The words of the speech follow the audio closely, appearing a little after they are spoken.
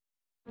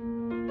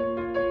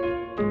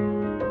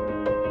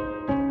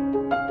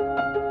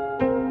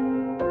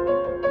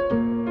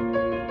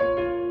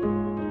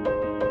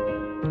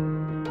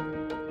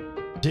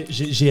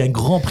j'ai un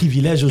grand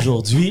privilège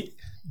aujourd'hui.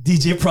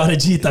 DJ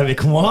Prodigy est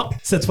avec moi.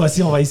 Cette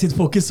fois-ci, on va essayer de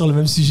focus sur le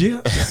même sujet.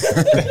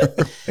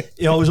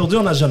 Et aujourd'hui,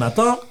 on a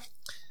Jonathan.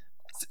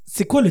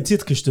 C'est quoi le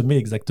titre que je te mets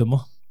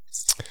exactement?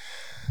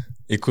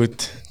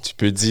 Écoute, tu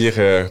peux dire,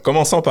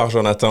 commençons par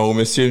Jonathan ou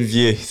Monsieur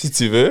Vier, si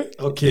tu veux.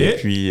 OK. Et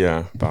puis,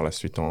 par la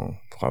suite, on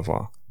pourra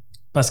voir.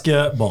 Parce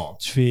que, bon,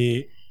 tu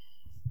fais...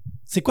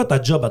 C'est quoi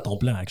ta job à temps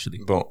plein, actually?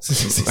 Bon. C'est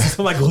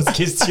ça ma grosse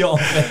question. En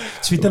fait.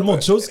 Tu fais tellement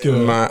de choses que...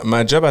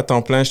 Ma job à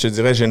temps plein, je te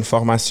dirais, j'ai une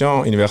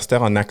formation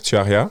universitaire en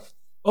actuariat.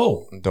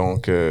 Oh!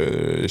 Donc,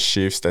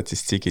 chiffres,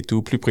 statistiques et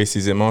tout. Plus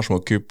précisément, je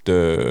m'occupe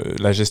de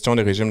la gestion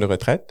des régimes de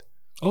retraite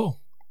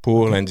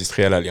pour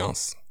l'Industrielle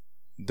Alliance.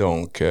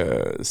 Donc,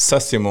 ça,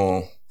 c'est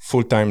mon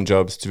full-time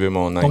job, si tu veux,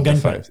 mon 9 to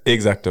 5.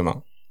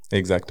 Exactement.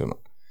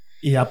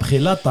 Et après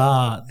là,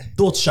 t'as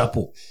d'autres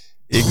chapeaux.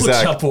 Exact.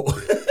 D'autres chapeaux.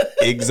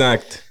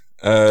 Exact.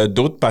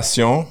 D'autres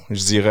passions,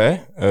 je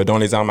dirais, dans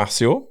les arts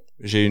martiaux.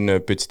 J'ai une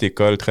petite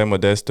école très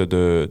modeste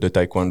de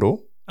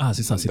taekwondo. Ah,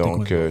 c'est ça, c'est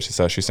donc, c'est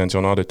ça, je suis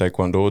ceinture noire de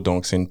taekwondo,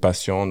 donc c'est une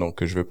passion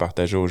que je veux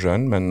partager aux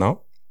jeunes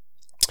maintenant.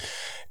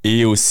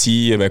 Et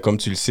aussi, comme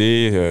tu le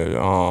sais,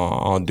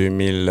 en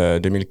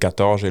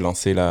 2014, j'ai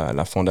lancé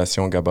la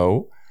Fondation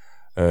Gabao,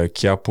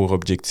 qui a pour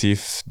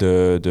objectif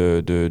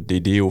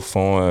d'aider au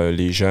fond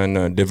les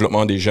jeunes, le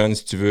développement des jeunes,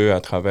 si tu veux,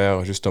 à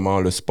travers justement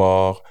le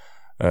sport,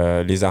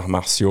 les arts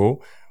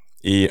martiaux.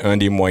 Et un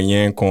des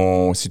moyens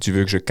si tu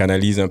veux que je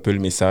canalise un peu le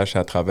message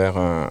à travers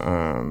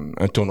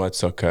un tournoi de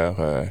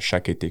soccer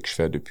chaque été que je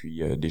fais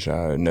depuis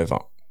déjà 9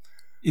 ans.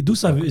 Et d'où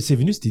c'est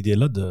venu cette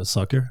idée-là de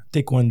soccer?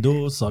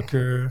 Taekwondo,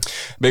 soccer?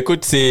 Ben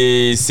écoute,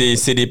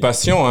 c'est des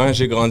passions, hein.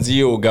 J'ai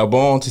grandi au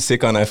Gabon. Tu sais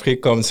qu'en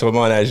Afrique, comme sûrement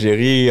en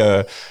Algérie,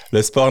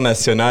 le sport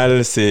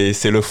national,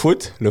 c'est le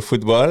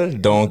football.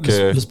 Donc,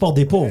 le sport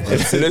des pauvres.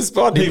 C'est le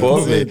sport des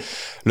pauvres. Mais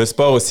le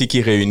sport aussi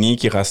qui réunit,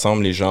 qui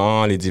rassemble les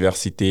gens, les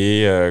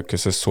diversités, que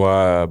ce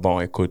soit,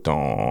 écoute,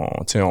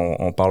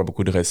 on parle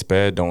beaucoup de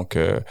respect, donc,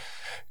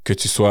 que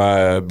tu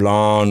sois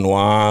blanc,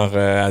 noir,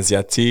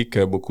 asiatique,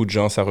 beaucoup de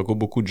gens, ça regroupe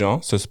beaucoup de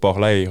gens. Ce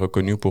sport-là est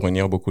reconnu pour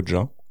unir beaucoup de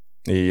gens.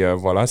 Et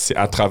voilà, c'est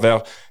à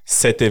travers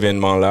cet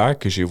événement-là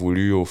que j'ai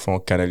voulu, au fond,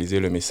 canaliser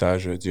le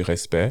message du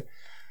respect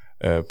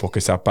pour que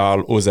ça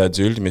parle aux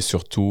adultes, mais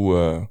surtout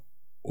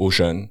aux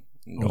jeunes.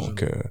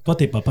 Donc, toi,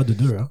 t'es papa de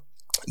 2, hein?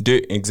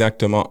 2,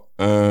 exactement.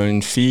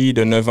 Une fille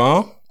de 9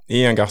 ans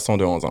et un garçon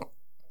de 11 ans.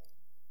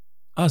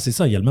 Ah, c'est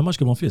ça, il y a le même âge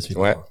que mon fils.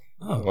 Ouais,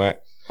 ouais.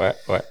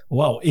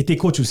 Wow. Et t'es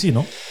coach aussi,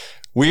 non?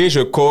 Oui,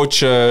 je coach.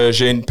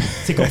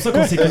 C'est comme ça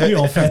qu'on s'est connus,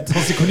 en fait. On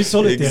s'est connus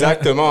sur le terrain.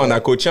 Exactement. On a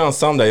coaché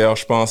ensemble, d'ailleurs,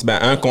 je pense.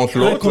 Un contre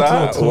l'autre,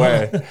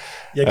 Ouais.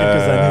 Il y a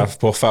quelques années.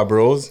 Pour Fab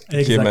Rose,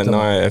 qui est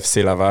maintenant à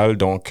FC Laval.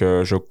 Donc,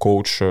 je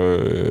coach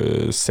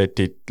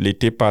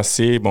l'été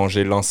passé. Bon,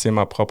 j'ai lancé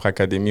ma propre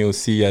académie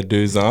aussi il y a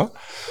 2 ans.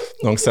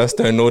 Donc, ça, c'est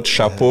un autre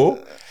chapeau.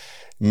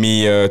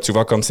 Mais tu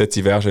vois, comme cet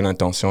hiver, j'ai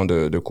l'intention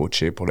de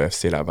coacher pour le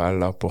FC Laval,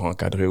 là, pour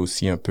encadrer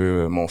aussi un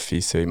peu mon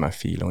fils et ma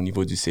fille, là, au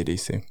niveau du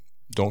CDC.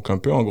 Donc, un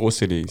peu, en gros,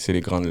 c'est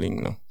les grandes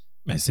lignes, là.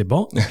 Mais c'est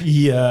bon.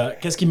 Puis,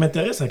 qu'est-ce qui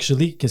m'intéresse,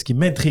 actually? Qu'est-ce qui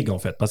m'intrigue, en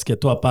fait? Parce que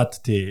toi,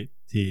 Pat, t'es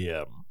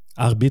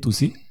arbitre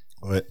aussi.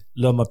 Ouais.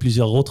 L'homme a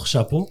plusieurs autres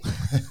chapeaux.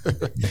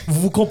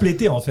 Vous vous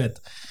complétez, en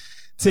fait.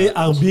 Tu sais,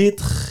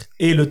 arbitre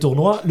et le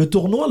tournoi. Le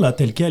tournoi, là,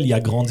 tel quel, il a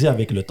grandi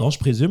avec le temps, je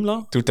présume,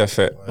 là. Tout à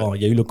fait. Bon,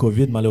 il y a eu le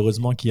COVID,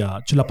 malheureusement, qui a...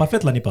 Tu l'as pas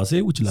fait l'année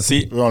passée ou tu l'as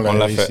fait? Si, on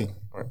l'a fait.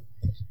 Ouais.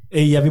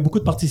 Et il y avait beaucoup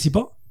de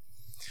participants?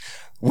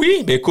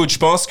 Oui, ben écoute, je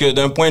pense que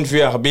d'un point de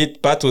vue arbitre,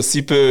 Pat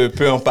aussi peut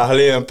en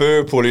parler un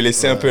peu pour lui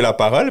laisser un peu la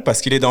parole,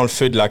 parce qu'il est dans le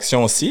feu de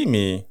l'action aussi,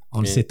 mais...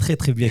 On le sait très,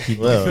 très bien qu'il est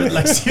dans le feu de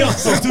l'action,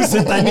 surtout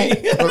cette année.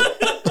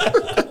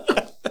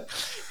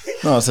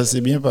 Non, ça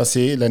s'est bien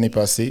passé l'année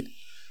passée.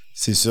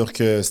 C'est sûr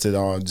que c'était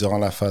durant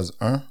la phase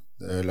 1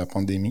 de la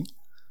pandémie.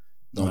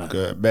 Donc,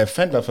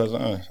 fin de la phase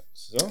 1,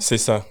 c'est ça? C'est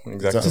ça,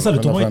 exactement. C'est ça, le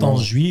tournoi est en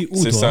juillet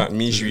ou c'est ça,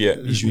 mi-juillet.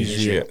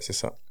 Mi-juillet, c'est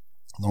ça.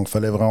 Donc, il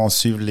fallait vraiment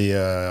suivre les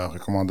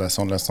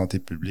recommandations de la santé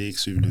publique,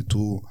 suivre le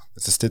tout.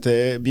 Ça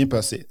s'était bien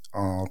passé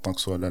en tant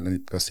que soit l'année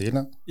passée,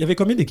 là. Il y avait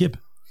combien d'équipes?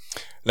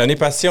 L'année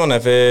passée, on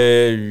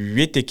avait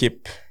 8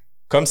 équipes,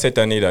 comme cette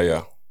année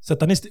d'ailleurs.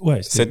 Cette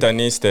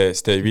année,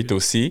 c'était 8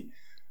 aussi.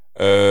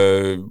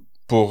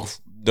 Pour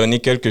donner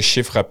quelques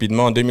chiffres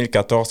rapidement, en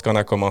 2014, quand on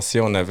a commencé,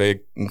 on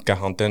avait une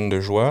 40aine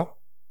de joueurs.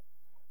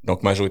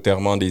 Donc,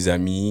 majoritairement des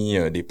amis,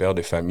 des pères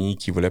de famille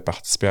qui voulaient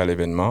participer à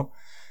l'événement.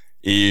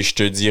 Et je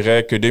te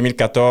dirais que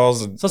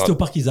 2014... Ça, c'était au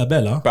Parc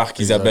Isabelle, hein? Parc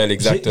Isabelle,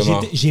 exactement.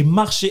 J'ai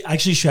marché...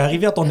 Actually, je suis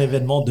arrivé à ton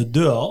événement de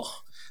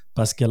dehors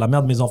parce que la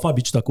mère de mes enfants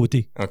habite juste à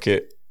côté. OK.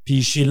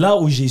 Puis, c'est là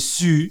où j'ai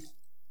su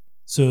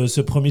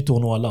ce premier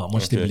tournoi-là. Moi,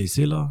 j'étais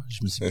blessé, là.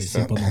 Je me suis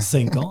blessé pendant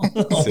 5 ans.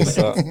 C'est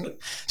ça.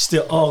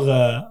 J'étais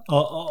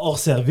hors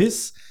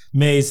service.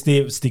 Mais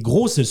c'était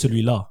gros,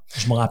 celui-là.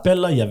 Je me rappelle,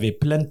 là, il y avait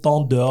plein de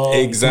tentes dehors.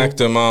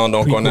 Exactement.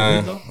 Donc, on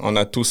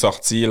a tout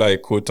sorti, là.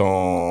 Écoute,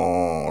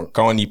 quand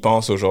on y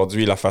pense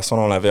aujourd'hui, la façon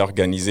dont on l'avait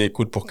organisé,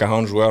 écoute, pour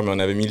 40 joueurs, mais on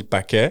avait mis le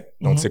paquet.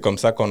 Donc, c'est comme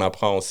ça qu'on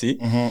apprend aussi.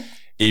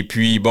 Et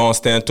puis, bon,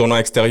 c'était un tournoi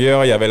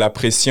extérieur, il y avait la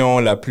pression,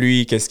 la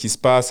pluie, qu'est-ce qui se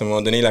passe? À un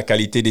moment donné, la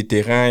qualité des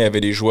terrains, il y avait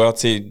des joueurs,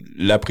 tu sais,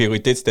 la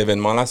priorité de cet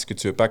événement-là, c'est que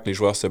tu veux pas que les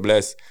joueurs se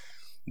blessent.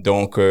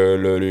 Donc,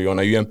 on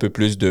a eu un peu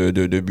plus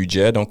de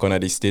budget, donc on a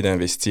décidé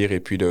d'investir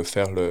et puis de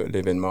faire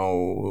l'événement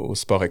au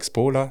Sport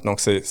Expo, là. Donc,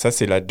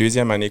 c'est la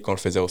deuxième année qu'on le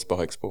faisait au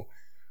Sport Expo.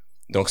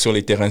 Donc, sur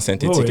les terrains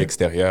synthétiques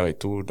extérieurs et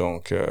tout.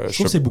 Donc, je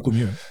trouve que c'est beaucoup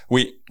mieux.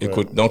 Oui,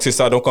 écoute. Donc, c'est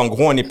ça. Donc, en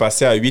gros, on est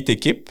passé à 8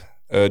 équipes.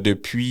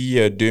 Depuis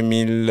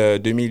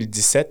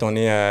 2017, on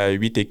est à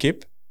 8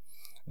 équipes.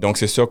 Donc,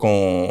 c'est sûr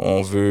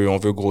qu'on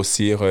veut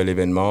grossir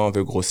l'événement, on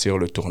veut grossir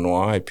le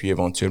tournoi. Et puis,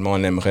 éventuellement,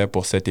 on aimerait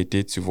pour cet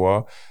été, tu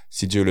vois,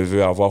 si Dieu le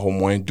veut, avoir au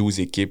moins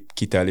 12 équipes,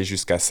 quitte à aller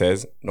jusqu'à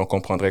 16. Donc,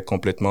 on prendrait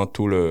complètement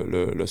tout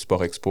le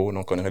Sport Expo.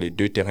 Donc, on aurait les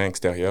 2 terrains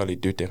extérieurs, les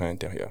 2 terrains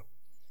intérieurs.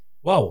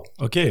 Wow,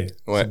 OK. Ouais.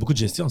 C'est beaucoup de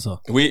gestion, ça.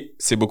 Oui,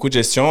 c'est beaucoup de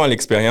gestion,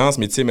 l'expérience.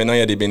 Mais tu sais, maintenant, il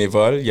y a des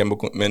bénévoles. Il y a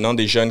maintenant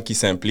des jeunes qui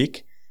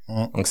s'impliquent.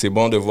 Donc, c'est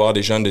bon de voir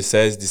des jeunes de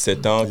 16,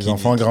 17 ans. Les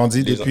enfants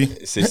grandis depuis.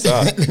 C'est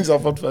ça. Les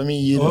enfants de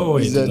famille.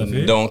 Oui, tout à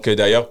fait. Donc,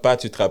 d'ailleurs, Pat,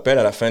 tu te rappelles,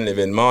 à la fin de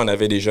l'événement, on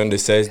avait des jeunes de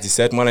 16,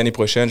 17. Moi, l'année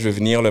prochaine, je vais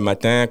venir le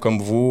matin, comme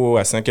vous,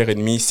 à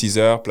 5h30,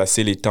 6h,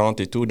 placer les tentes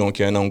et tout. Donc,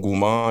 il y a un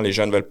engouement. Les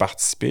jeunes veulent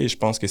participer. Je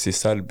pense que c'est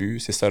ça le but,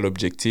 c'est ça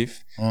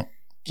l'objectif.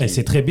 Mais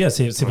c'est très bien.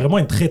 C'est vraiment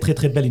une très, très,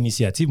 très belle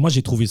initiative. Moi,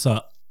 j'ai trouvé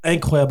ça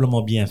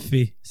incroyablement bien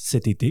fait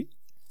cet été.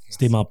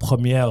 C'était ma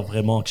première,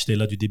 vraiment, que j'étais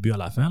là du début à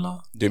la fin, là.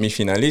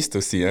 Demi-finaliste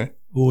aussi, hein?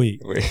 Oui.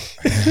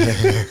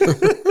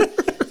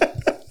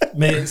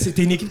 Mais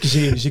c'était une équipe que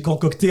j'ai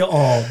concoctée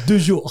en 2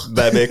 jours.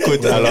 Ben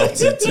écoute, alors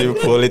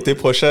pour l'été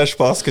prochain, je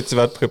pense que tu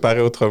vas te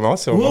préparer autrement,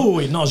 sûrement.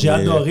 Oui, non, j'ai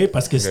adoré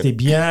parce que c'était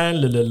bien,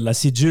 la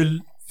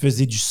cédule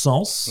faisait du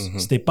sens.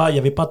 C'était pas, il y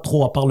avait pas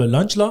trop à part le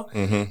lunch, là.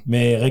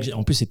 Mais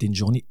en plus, c'était une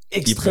journée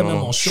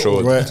extrêmement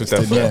chaude. Ouais, tout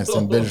à fait. Bien, c'est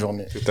une belle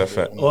journée. Tout à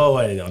fait.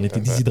 Ouais, on était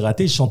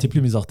déshydratés. Je chantais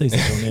plus mes orteils cette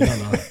journée-là.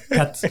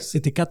 Là.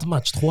 C'était 4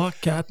 matchs, 3,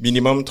 4.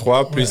 Minimum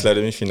 3 plus la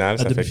demi-finale,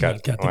 ça fait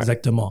 4. 4,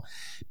 exactement.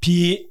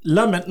 Puis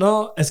là,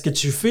 maintenant, est-ce que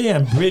tu fais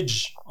un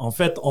bridge, en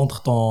fait,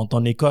 entre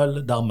ton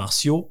école d'arts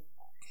martiaux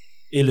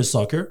et le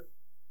soccer?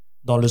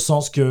 Dans le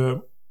sens que,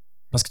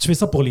 parce que tu fais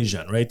ça pour les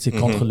jeunes, right? C'est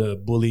contre le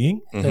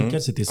bullying, tel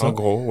quel, c'était ça. En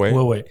gros, ouais.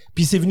 Ouais.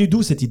 Puis c'est venu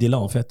d'où cette idée-là,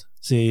 en fait?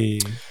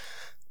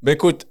 Ben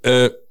écoute,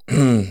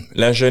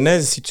 la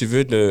genèse, si tu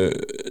veux,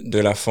 de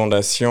la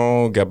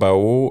fondation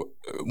Gabao,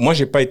 moi,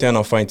 j'ai pas été un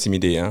enfant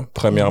intimidé, hein,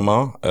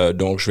 premièrement.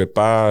 Donc, je vais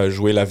pas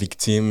jouer la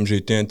victime, j'ai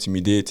été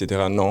intimidé,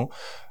 etc. Non.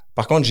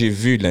 Par contre, j'ai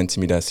vu de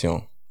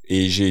l'intimidation.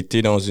 Et j'ai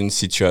été dans une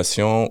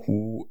situation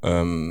où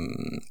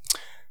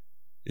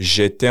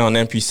j'étais en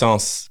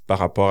impuissance par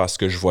rapport à ce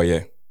que je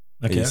voyais.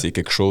 Okay. Et c'est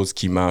quelque chose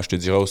qui m'a, je te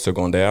dirais au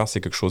secondaire, c'est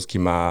quelque chose qui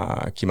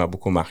m'a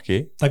beaucoup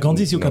marqué. T'as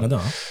grandi ici au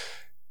Canada, hein?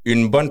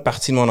 Une bonne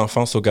partie de mon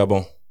enfance au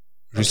Gabon,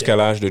 jusqu'à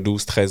l'âge de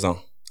 12-13 ans.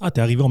 Ah, t'es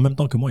arrivé en même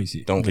temps que moi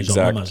ici. Donc,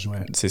 exact.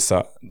 C'est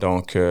ça.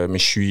 Donc, mais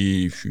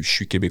je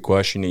suis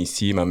québécois, je suis né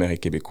ici, ma mère est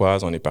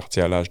québécoise, on est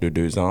parti à l'âge de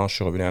 2 ans, je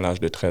suis revenu à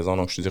l'âge de 13 ans,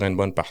 donc je te dirais une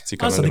bonne partie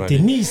quand même. Ah, ça veut dire que t'es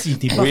né ici,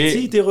 t'es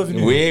parti, t'es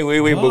revenu. Oui,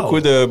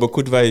 wow.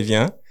 beaucoup de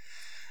va-et-vient.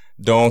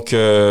 Donc,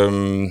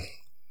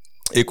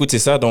 écoute, c'est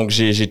ça. Donc,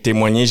 j'ai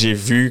témoigné, j'ai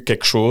vu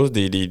quelque chose,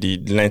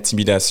 de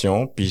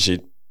l'intimidation, puis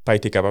j'ai pas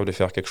été capable de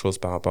faire quelque chose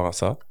par rapport à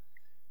ça.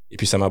 Et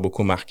puis, ça m'a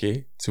beaucoup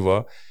marqué, tu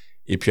vois.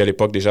 Et puis, à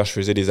l'époque, déjà, je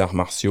faisais des arts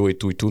martiaux et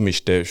tout, mais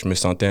je me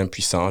sentais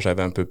impuissant,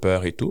 j'avais un peu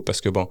peur et tout, parce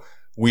que bon,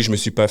 oui, je me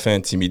suis pas fait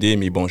intimider,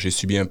 mais bon, j'ai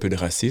subi un peu de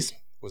racisme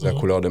à cause de la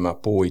couleur de ma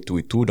peau et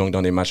tout. Donc,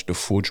 dans des matchs de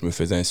foot, je me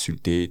faisais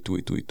insulter et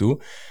tout.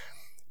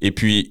 Et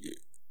puis,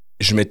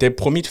 je m'étais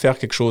promis de faire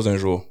quelque chose un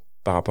jour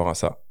par rapport à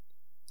ça.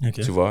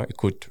 Okay. Tu vois,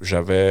 écoute,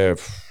 j'avais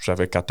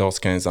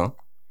 14-15 ans.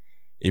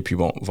 Et puis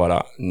bon,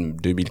 voilà,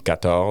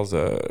 2014,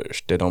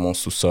 j'étais dans mon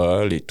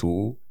sous-sol et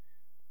tout.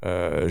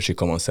 J'ai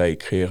commencé à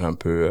écrire un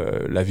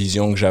peu la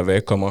vision que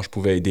j'avais, comment je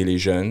pouvais aider les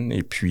jeunes.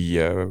 Et puis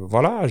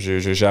voilà,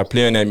 j'ai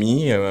appelé un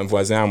ami, un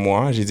voisin à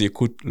moi. J'ai dit,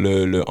 écoute,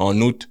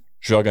 en août,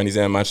 je vais organiser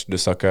un match de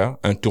soccer,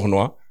 un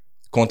tournoi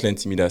contre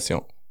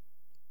l'intimidation.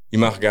 Il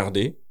m'a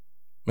regardé,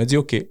 m'a dit,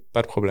 OK,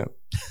 pas de problème.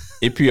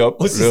 Et puis hop,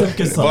 aussi simple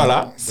que ça.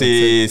 Voilà,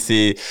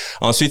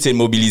 ensuite c'est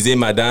mobiliser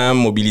madame,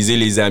 mobiliser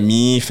les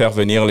amis, faire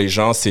venir les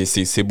gens,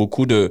 c'est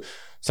beaucoup de,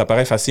 ça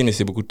paraît facile mais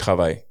c'est beaucoup de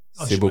travail.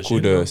 C'est beaucoup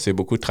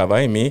de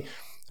travail, mais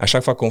à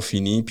chaque fois qu'on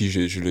finit, puis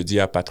je le dis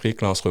à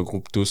Patrick, là on se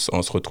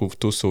retrouve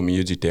tous au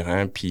milieu du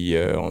terrain, puis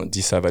on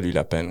dit ça a valu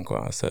la peine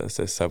quoi,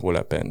 ça vaut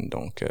la peine.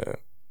 Donc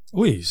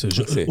oui,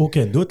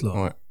 aucun doute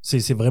là. Ouais.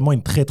 C'est vraiment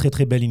une très très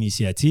très belle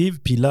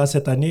initiative. Puis là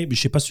cette année, je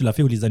sais pas si tu l'as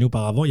fait ou les années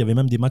auparavant, il y avait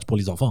même des matchs pour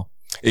les enfants.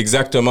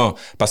 Exactement,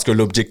 parce que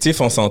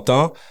l'objectif, on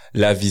s'entend,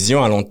 la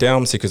vision à long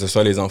terme, c'est que ce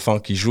soit les enfants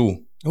qui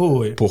jouent.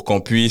 Oh, oui. Pour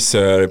qu'on puisse,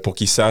 pour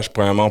qu'ils sachent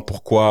premièrement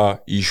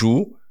pourquoi ils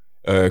jouent,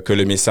 que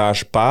le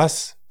message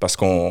passe, parce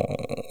tu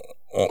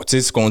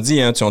sais ce qu'on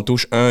dit, hein, tu en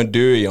touches 1,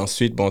 2 et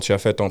ensuite, bon, tu as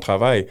fait ton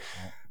travail.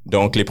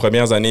 Donc, les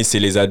premières années, c'est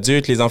les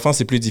adultes. Les enfants,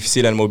 c'est plus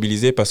difficile à le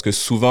mobiliser parce que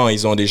souvent,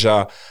 ils ont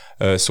déjà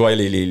soit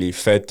les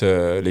fêtes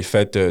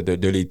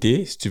de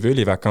l'été, si tu veux,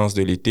 les vacances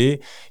de l'été.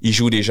 Ils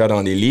jouent déjà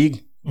dans des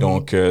ligues.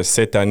 Donc,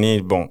 cette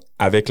année, bon,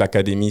 avec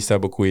l'académie, ça a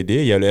beaucoup aidé.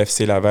 Il y a le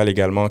FC Laval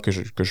également que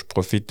je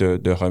profite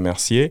de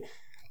remercier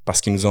parce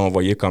qu'ils nous ont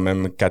envoyé quand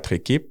même 4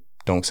 équipes.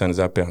 Donc, ça nous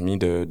a permis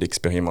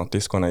d'expérimenter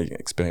ce qu'on a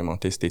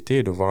expérimenté cet été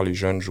et de voir les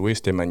jeunes jouer.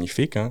 C'était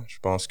magnifique, hein. Je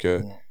pense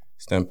que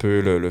c'est un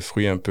peu le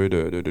fruit un peu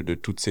de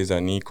toutes ces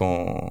années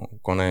qu'on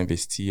a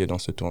investi dans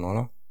ce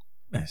tournoi-là.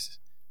 Ben,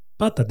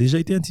 t'as déjà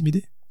été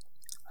intimidé?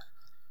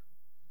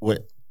 Ouais.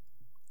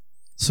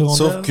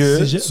 Secondaire,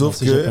 Sauf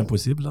que c'est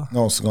impossible, là.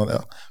 Non,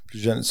 secondaire, plus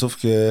jeune. Sauf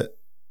que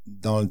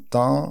dans le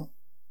temps,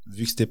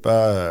 vu que c'était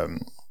pas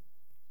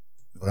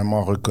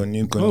vraiment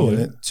reconnu,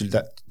 connu,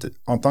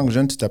 en tant que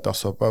jeune, tu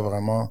t'aperçois pas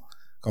vraiment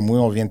comme oui,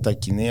 on vient de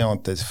taquiner, on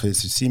t'a fait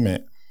ceci,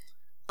 mais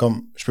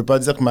comme je peux pas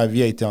dire que ma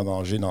vie a été en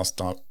danger dans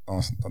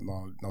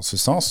ce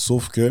sens,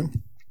 sauf que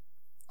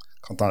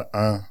quand t'as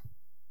 1,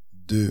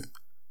 2,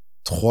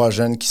 3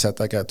 jeunes qui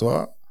s'attaquent à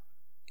toi,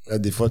 là,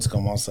 des fois, tu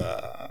commences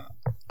à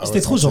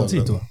C'était trop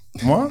gentil, toi.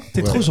 Moi?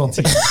 T'es trop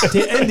gentil.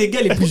 T'es un des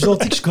gars les plus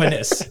gentils que je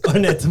connaisse,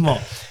 honnêtement.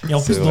 Et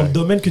en plus, dans le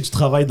domaine que tu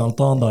travailles dans le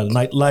temps, dans le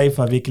nightlife,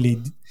 avec les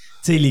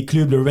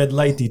clubs, le red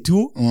light et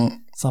tout,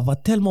 ça va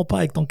tellement pas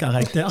avec ton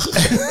caractère.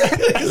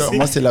 Alors,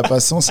 moi, c'est la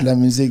passion, c'est la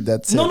musique,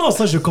 that's it. Non,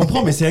 ça, je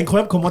comprends, mais c'est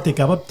incroyable comment t'es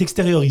capable de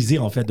t'extérioriser,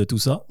 en fait, de tout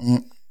ça.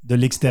 De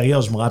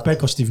l'extérieur. Je me rappelle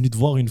quand j'étais venu te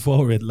voir une fois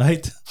au red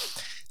light,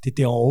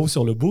 t'étais en haut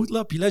sur le boot,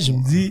 là, puis là, je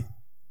me dis...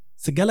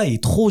 Ce gars-là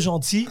est trop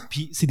gentil,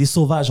 puis c'est des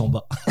sauvages en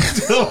bas.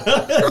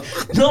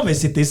 Non, mais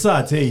c'était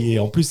ça, tu sais.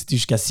 En plus, c'était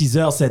jusqu'à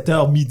 6h,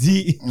 7h,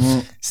 midi.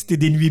 C'était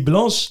des nuits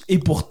blanches. Et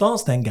pourtant,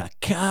 c'était un gars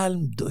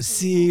calme,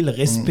 docile,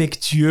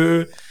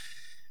 respectueux,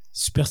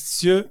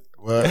 superstitieux.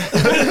 Ouais.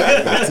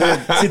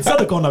 C'est de ça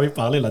de quoi on avait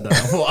parlé la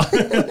dernière fois.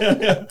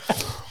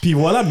 Puis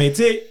voilà, mais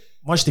tu sais,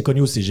 moi, je t'ai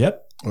connu au cégep.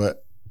 Ouais.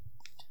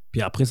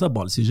 Puis après ça,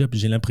 bon, le cégep,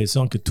 j'ai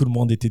l'impression que tout le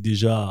monde était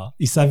déjà...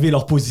 Ils savaient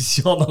leur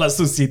position dans la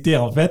société,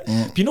 en fait.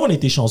 Puis nous, on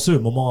était chanceux. Au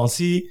moment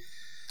aussi...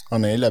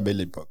 On a eu la belle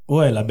époque.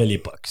 Ouais, la belle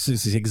époque.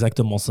 C'est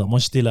exactement ça. Moi,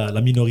 j'étais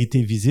la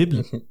minorité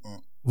visible.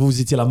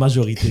 Vous étiez la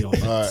majorité, en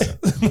fait.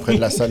 Ouais. Près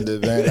de la salle de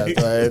bain, la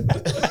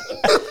toilette.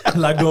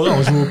 L'agora,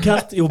 on jouait aux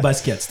cartes et au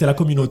basket. C'était la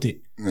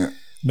communauté. Ouais.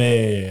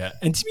 Mais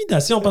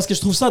intimidation, parce que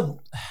je trouve ça...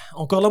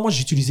 Encore là, moi,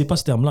 j'utilisais pas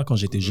ce terme-là quand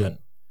j'étais jeune.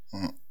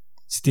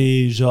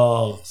 C'était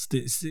genre...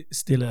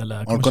 C'était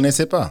la on le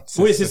connaissait pas.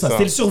 Oui, c'est ça.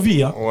 C'était le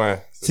survie, hein.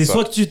 Ouais. C'est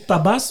soit que tu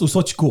tabasses ou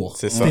soit tu cours.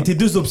 C'était tes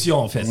 2 options,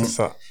 en fait. C'est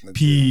ça.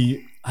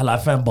 Puis, à la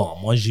fin, bon,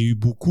 moi, j'ai eu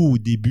beaucoup au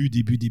début,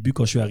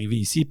 quand je suis arrivé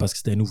ici, parce que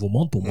c'était un nouveau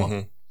monde pour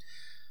moi.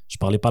 Je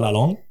parlais pas la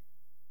langue.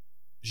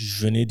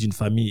 Je venais d'une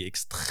famille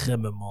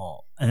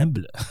extrêmement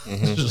humble.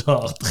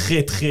 Genre,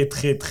 très, très,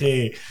 très,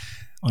 très...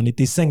 On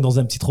était 5 dans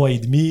un petit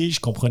 3,5. Je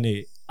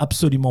comprenais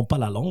absolument pas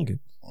la langue.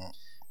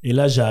 Et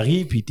là,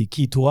 j'arrive, puis t'es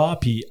qui, toi?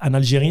 Puis en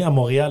Algérie, à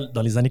Montréal,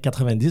 dans les années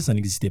 90, ça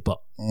n'existait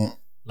pas.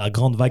 La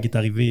grande vague est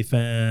arrivée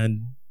fin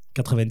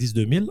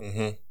 90-2000.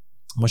 Moi,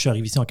 je suis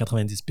arrivé ici en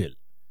 90 pile.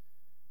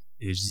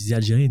 Et je disais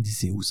Algérien, ils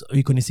disaient c'est où ça? Eux,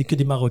 ils connaissaient que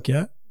des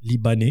Marocains,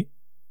 Libanais,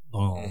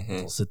 dans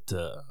cette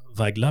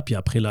vague-là. Puis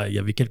après, là, il y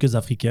avait quelques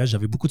Africains.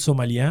 J'avais beaucoup de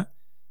Somaliens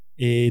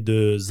et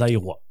de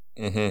Zaïrois.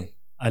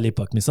 À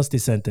l'époque. Mais ça, c'était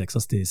Saint-Ex. Ça,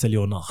 c'était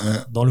Saint-Léonard.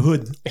 Dans le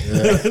hood.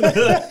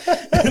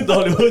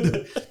 Dans le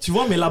hood. Tu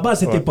vois, mais là-bas, à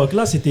cette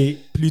époque-là, c'était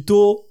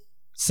plutôt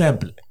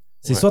simple.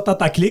 C'est soit t'as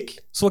ta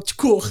clique, soit que tu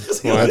cours.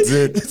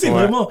 C'est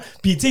vraiment...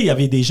 Puis, tu sais, il y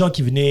avait des gens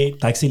qui venaient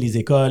taxer les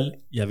écoles.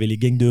 Il y avait les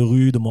gangs de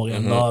rue de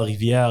Montréal-Nord,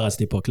 Rivière, à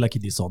cette époque-là, qui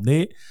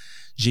descendaient.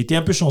 J'ai été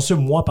un peu chanceux,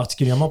 moi,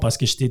 particulièrement, parce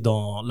que j'étais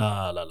dans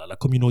la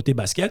communauté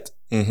basket.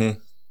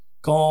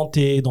 Quand tu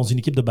es dans une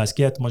équipe de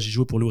basket, moi j'ai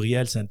joué pour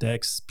l'Ouriel,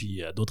 Saint-Ex,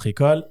 puis d'autres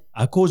écoles.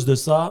 À cause de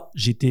ça,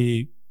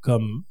 j'étais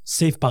comme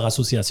safe par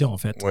association en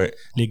fait,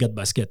 les gars de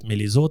basket. Mais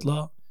les autres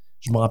là,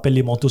 je me rappelle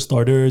les manteaux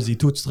starters et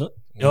tout.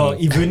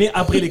 Ils venaient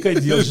après l'école,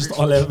 ils disaient juste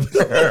enlève.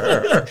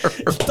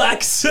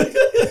 Taxe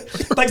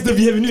de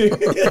bienvenue.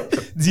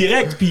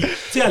 Direct. Puis tu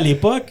sais, à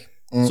l'époque,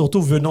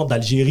 surtout venant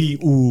d'Algérie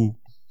où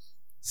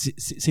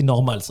c'est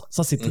normal ça.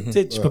 Ça c'est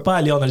tu peux pas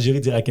aller en Algérie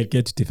dire à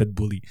quelqu'un tu t'es fait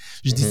bully.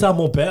 Je dis ça à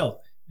mon père.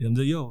 Il me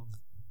dit, yo,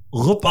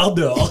 repars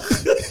dehors.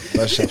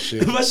 Va chercher.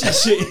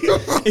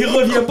 Et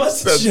reviens pas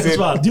si tu cherches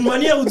pas. D'une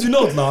manière ou d'une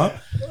autre, là. Hein.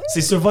 C'est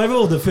survival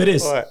of the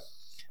fittest.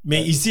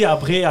 Mais ici,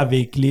 après,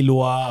 avec les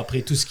lois,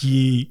 après tout ce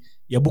qui...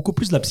 Il y a beaucoup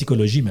plus de la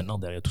psychologie maintenant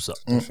derrière tout ça.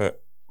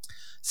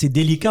 C'est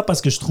délicat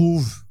parce que je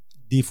trouve,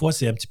 des fois,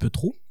 c'est un petit peu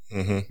trop.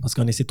 Parce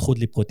qu'on essaie trop de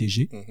les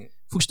protéger.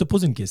 Faut que je te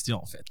pose une question,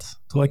 en fait.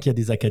 Toi qui as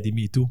des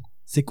académies et tout.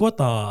 C'est quoi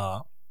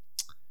ton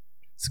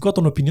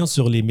opinion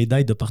sur les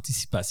médailles de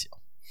participation?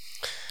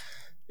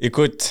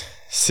 Écoute,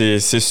 c'est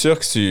sûr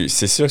que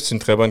c'est une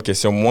très bonne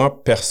question.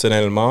 Moi,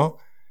 personnellement,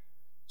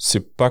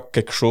 c'est pas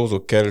quelque chose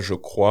auquel je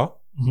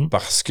crois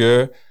parce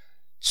que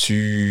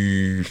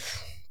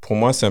pour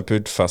moi, c'est un peu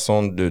de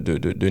façon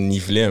de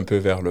niveler un peu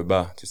vers le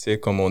bas. Tu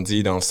sais, comme on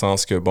dit dans le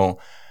sens que bon,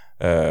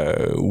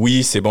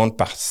 oui, c'est bon de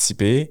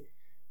participer,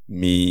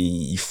 mais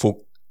il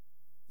faut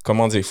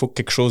que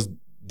quelque chose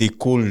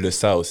découle de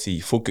ça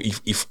aussi.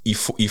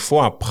 Il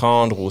faut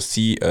apprendre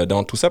aussi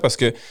dans tout ça parce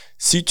que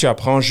si tu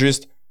apprends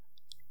juste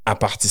à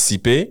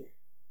participer,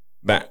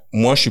 ben,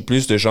 moi, je suis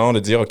plus de genre de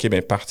dire, OK,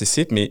 ben,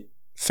 participe, mais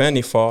fais un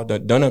effort,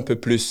 donne un peu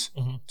plus.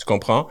 Tu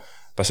comprends?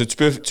 Parce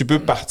que tu peux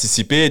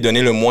participer,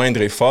 donner le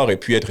moindre effort et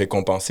puis être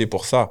récompensé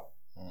pour ça.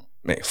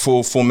 Mais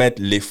faut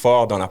mettre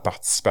l'effort dans la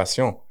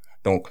participation.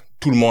 Donc,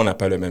 tout le monde n'a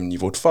pas le même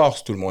niveau de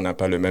force, tout le monde n'a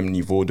pas le même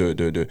niveau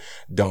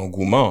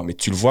d'engouement. Mais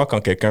tu le vois quand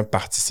quelqu'un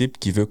participe,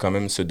 qui veut quand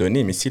même se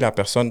donner. Mais si la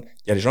personne,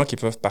 il y a des gens qui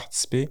peuvent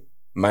participer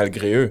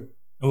malgré eux.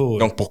 Oh,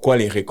 donc, pourquoi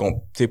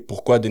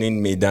pourquoi donner une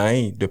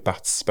médaille de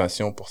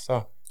participation pour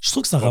ça? Je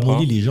trouve que ça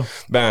ramollit les gens.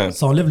 Ben,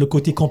 ça enlève le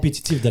côté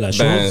compétitif de la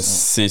chose.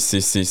 C'est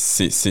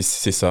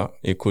ça.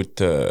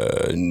 Écoute,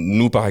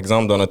 nous, par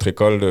exemple, dans notre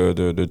école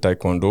de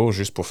taekwondo,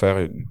 juste pour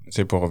faire,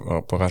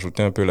 pour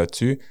rajouter un peu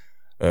là-dessus,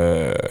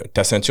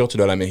 ta ceinture, tu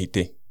dois la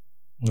mériter.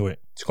 Oui.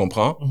 Tu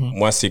comprends?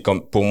 Moi, c'est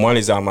comme, pour moi,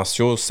 les arts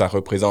martiaux, ça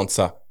représente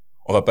ça.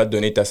 On va pas te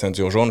donner ta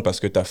ceinture jaune parce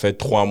que tu as fait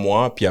 3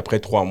 mois, puis après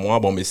 3 mois,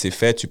 bon, mais c'est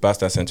fait, tu passes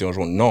ta ceinture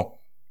jaune. Non.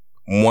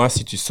 Moi,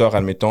 si tu sors,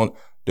 admettons,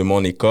 de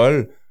mon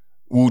école,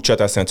 où tu as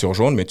ta ceinture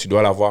jaune, mais tu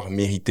dois l'avoir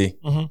méritée.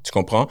 Tu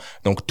comprends?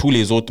 Donc, tous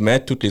les autres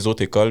maîtres, toutes les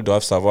autres écoles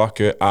doivent savoir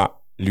que,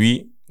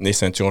 lui, les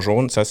ceintures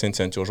jaunes, ça, c'est une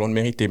ceinture jaune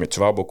méritée. Mais tu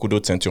vas avoir beaucoup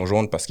d'autres ceintures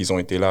jaunes parce qu'ils ont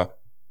été là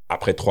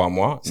après 3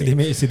 mois.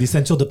 C'est des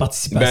ceintures de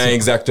participation. Ben,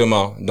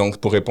 exactement. Donc,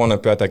 pour répondre un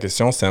peu à ta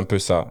question, c'est un peu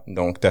ça.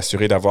 Donc,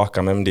 t'assurer d'avoir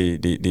quand même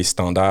des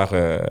standards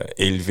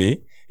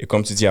élevés. Et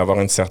comme tu dis,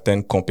 avoir une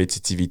certaine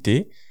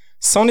compétitivité,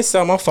 sans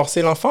nécessairement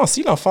forcer l'enfant.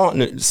 Si l'enfant,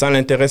 ça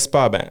l'intéresse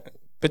pas, ben,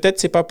 peut-être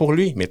c'est pas pour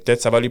lui, mais peut-être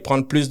ça va lui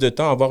prendre plus de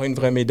temps à avoir une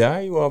vraie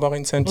médaille ou à avoir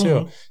une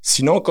ceinture.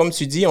 Sinon, comme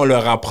tu dis, on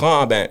leur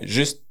apprend, ben,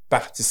 juste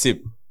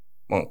participe.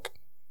 Donc.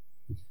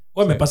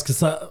 Ouais, mais parce que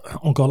ça,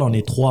 encore là, on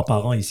est 3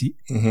 parents ici.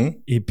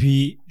 Et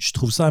puis, je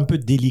trouve ça un peu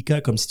délicat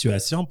comme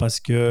situation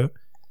parce que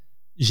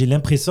j'ai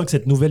l'impression que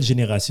cette nouvelle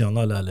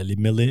génération-là,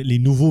 les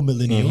nouveaux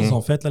millennials,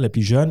 en fait, là, les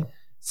plus jeunes,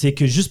 c'est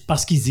que juste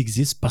parce qu'ils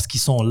existent, parce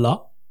qu'ils sont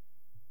là,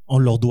 on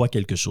leur doit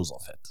quelque chose, en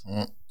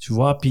fait. Tu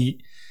vois, puis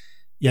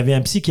il y avait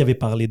un psy qui avait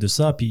parlé de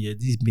ça, puis il a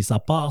dit, mais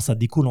ça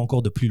découle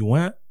encore de plus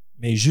loin,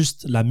 mais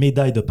juste la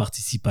médaille de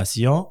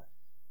participation,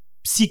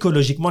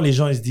 psychologiquement, les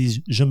gens, ils se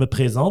disent, je me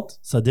présente,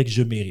 ça veut dire que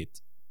je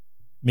mérite.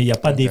 Mais il n'y a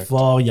pas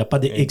d'effort, il n'y a pas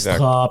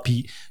d'extra,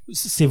 puis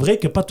c'est vrai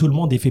que pas tout le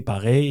monde est fait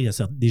pareil, il y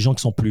a des gens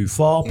qui sont plus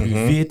forts, plus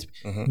vite,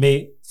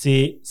 mais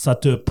ça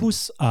te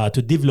pousse à te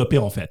développer,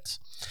 en fait.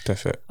 Tout à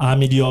fait. À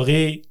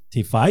améliorer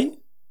tes failles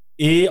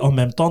et en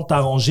même temps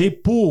t'arranger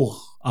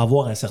pour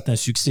avoir un certain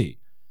succès.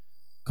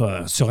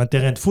 Sur un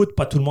terrain de foot,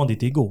 pas tout le monde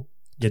est égaux.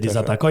 Il y a des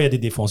attaquants, il y a des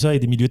défenseurs, il y a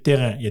des milieux de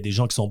terrain. Il y a des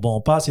gens qui sont bons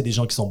en passe, il y a des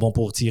gens qui sont bons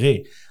pour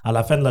tirer. À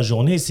la fin de la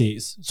journée, c'est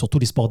surtout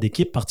les sports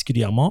d'équipe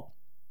particulièrement,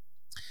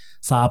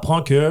 ça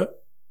apprend que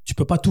tu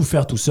peux pas tout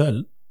faire tout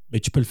seul, mais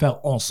tu peux le faire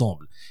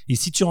ensemble. Et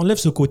si tu enlèves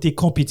ce côté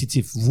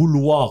compétitif,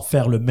 vouloir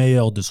faire le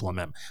meilleur de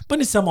soi-même, pas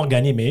nécessairement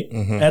gagner, mais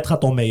être à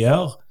ton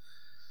meilleur,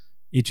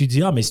 et tu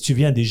dis, mais si tu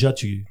viens déjà,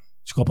 tu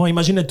comprends?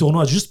 Imagine un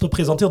tournoi, juste pour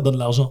présenter, on te donne de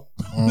l'argent.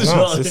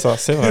 Non, c'est ça,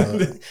 c'est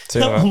vrai.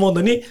 À un moment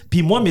donné,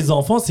 puis moi, mes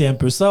enfants, c'est un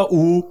peu ça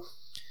où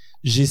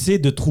j'essaie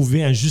de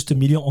trouver un juste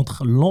milieu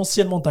entre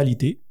l'ancienne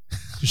mentalité,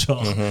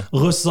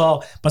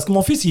 ressort. Parce que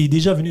mon fils, il est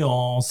déjà venu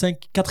en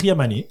 4e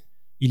année.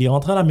 Il est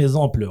rentré à la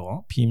maison en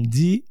pleurant, puis il me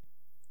dit,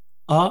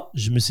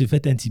 je me suis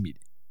fait intimider.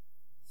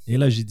 Et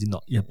là, j'ai dit, non,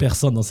 il n'y a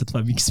personne dans cette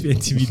famille qui se fait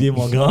intimider,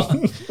 mon grand.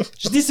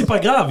 Je dis, c'est pas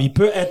grave, il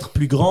peut être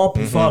plus grand,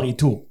 plus fort et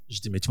tout.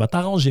 Je dis, mais tu vas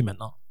t'arranger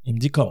maintenant. Il me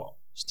dit, comment?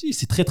 Je dis,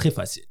 c'est très, très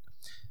facile.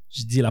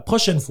 Je dis, la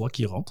prochaine fois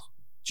qu'il rentre,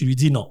 tu lui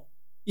dis non.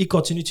 Il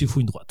continue, tu fous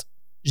une droite.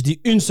 Je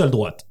dis, une seule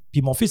droite.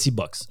 Puis mon fils, il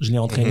boxe. Je l'ai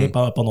entraîné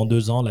pendant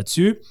 2 ans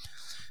là-dessus.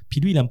 Puis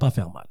lui, il n'aime pas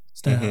faire mal.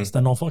 C'est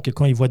un enfant que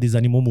quand il voit des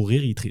animaux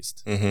mourir, il est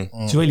triste.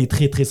 Tu vois, il est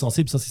très, très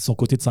sensible. Ça, c'est son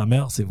côté de sa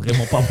mère. C'est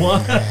vraiment pas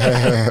moi.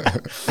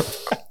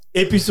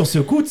 Et puis sur ce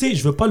coup, tu sais,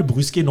 je veux pas le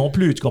brusquer non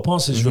plus. Tu comprends?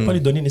 Je veux pas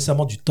lui donner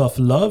nécessairement du tough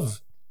love.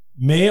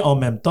 Mais en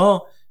même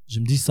temps, je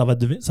me dis, ça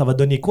va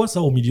donner quoi,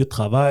 ça, au milieu de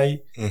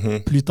travail,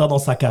 plus tard dans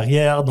sa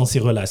carrière, dans ses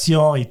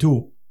relations et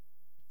tout.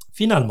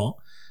 Finalement,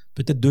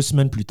 peut-être 2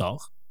 semaines plus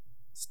tard,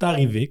 c'est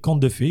arrivé, conte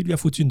de fées, il lui a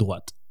foutu une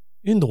droite.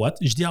 Une droite,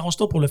 je dis,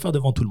 arrange-toi pour le faire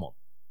devant tout le monde.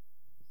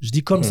 Je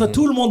dis, comme ça,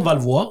 tout le monde va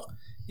le voir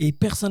et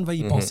personne va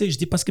y penser. Je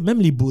dis, parce que même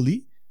les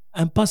bullies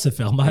n'aiment pas se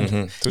faire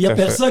mal. Il y a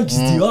personne qui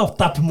se dit,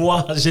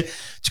 tape-moi.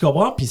 Tu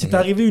comprends? Puis c'est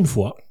arrivé une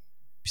fois,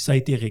 puis ça a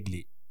été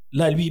réglé.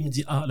 Là, lui, il me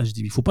dit, là, je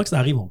dis, il faut pas que ça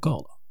arrive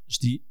encore. Là. Je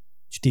dis,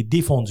 tu t'es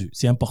défendu.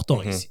 C'est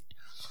important ici.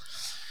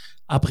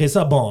 Après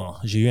ça,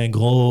 j'ai eu un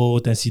gros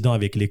incident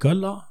avec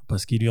l'école, là,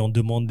 parce qu'ils lui ont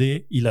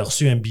demandé, il a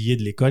reçu un billet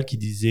de l'école qui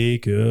disait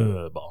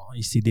que,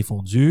 il s'est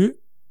défendu.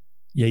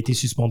 Il a été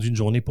suspendu une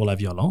journée pour la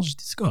violence. Je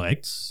dis, c'est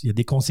correct. Il y a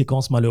des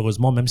conséquences,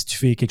 malheureusement, même si tu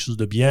fais quelque chose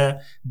de bien.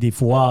 Des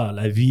fois,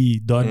 la vie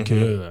donne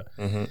que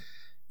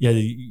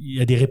il y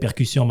a des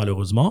répercussions,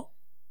 malheureusement.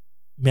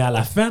 Mais à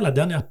la fin, la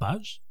dernière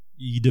page,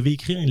 il devait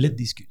écrire une lettre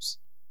d'excuse.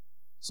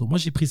 Moi,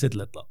 j'ai pris cette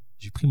lettre-là.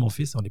 J'ai pris mon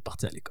fils et on est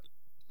parti à l'école.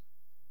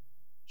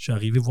 Je suis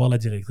arrivé voir la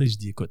directrice. Je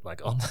dis, écoute, ma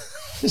grande.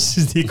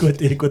 Je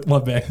dis, écoute-moi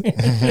bien.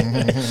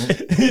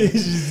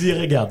 Je dis,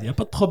 regarde, il n'y a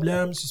pas de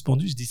problème,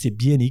 suspendu. Je dis, c'est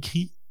bien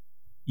écrit.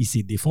 Il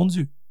s'est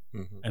défendu.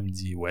 Elle me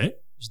dit, ouais.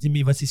 Je dis, mais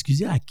il va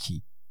s'excuser à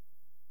qui?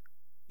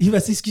 Il va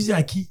s'excuser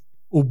à qui?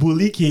 Au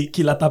bully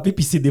qui l'a tapé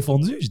puis s'est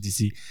défendu? Je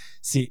dis,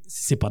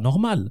 c'est pas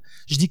normal.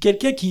 Je dis,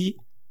 quelqu'un qui...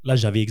 Là,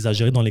 j'avais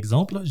exagéré dans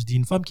l'exemple. Là. Je dis,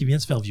 une femme qui vient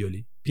se faire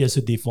violer, puis elle se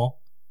défend,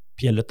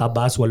 puis elle le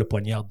tabasse ou elle le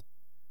poignarde.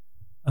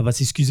 Elle va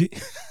s'excuser.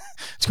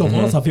 Tu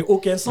comprends? Ça fait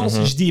aucun sens.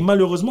 Je dis,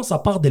 malheureusement, ça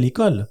part de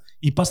l'école.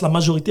 Ils passent la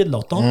majorité de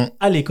leur temps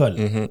à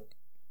l'école.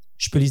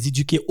 Je peux les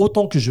éduquer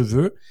autant que je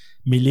veux,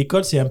 mais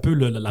l'école, c'est un peu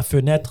la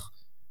fenêtre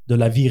de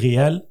la vie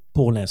réelle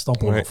pour l'instant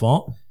pour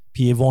l'enfant.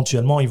 Puis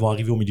éventuellement, ils vont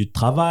arriver au milieu de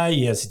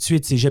travail et ainsi de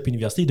suite. Cégep,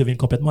 université, ils deviennent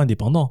complètement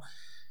indépendants.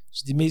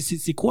 Je dis, mais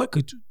c'est quoi que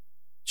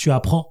tu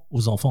apprends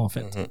aux enfants, en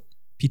fait?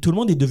 Puis tout le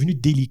monde est devenu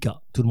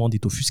délicat. Tout le monde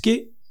est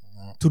offusqué.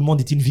 Tout le monde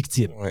est une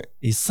victime.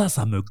 Et ça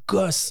me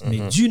gosse,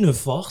 mais d'une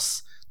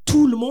force.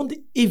 Tout le monde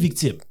est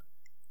victime.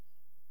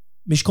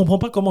 Mais je comprends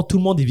pas comment tout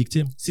le monde est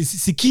victime.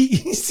 C'est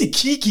qui? C'est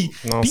qui?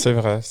 Non, c'est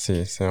vrai.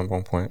 C'est un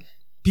bon point.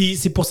 Puis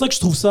c'est pour ça que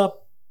je trouve ça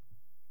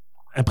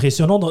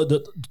impressionnant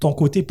de ton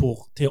côté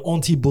t'es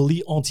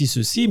anti-bully,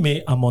 anti-ceci,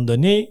 mais à un moment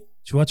donné,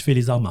 tu vois, tu fais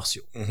les arts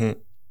martiaux.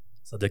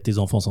 Ça veut dire que tes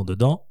enfants sont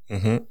dedans.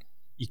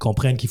 Ils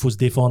comprennent qu'il faut se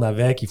défendre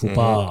avec, il faut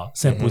pas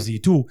s'imposer et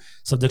tout.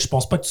 Ça veut dire que je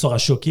pense pas que tu seras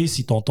choqué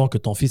si tu entends que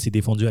ton fils est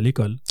défendu à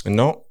l'école.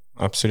 Non,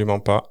 absolument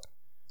pas.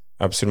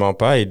 Absolument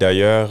pas. Et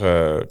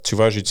d'ailleurs, tu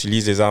vois,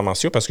 j'utilise les arts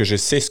martiaux parce que je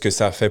sais ce que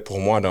ça a fait pour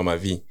moi dans ma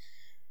vie.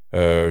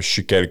 Je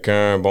suis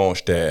quelqu'un, bon,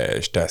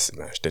 j'étais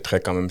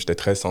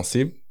très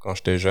sensible quand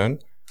j'étais jeune.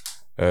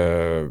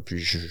 Puis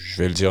je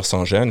vais le dire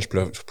sans gêne, je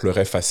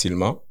pleurais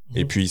facilement.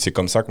 Et puis c'est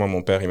comme ça que moi,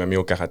 mon père, il m'a mis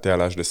au karaté à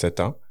l'âge de 7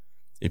 ans.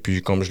 Et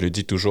puis, comme je le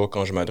dis toujours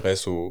quand je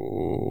m'adresse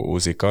aux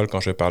écoles, quand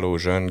je parle aux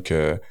jeunes,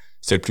 que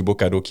c'est le plus beau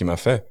cadeau qu'il m'a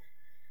fait.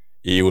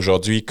 Et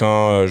aujourd'hui,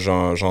 quand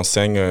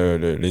j'enseigne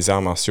les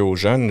arts martiaux aux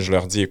jeunes, je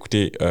leur dis,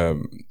 écoutez,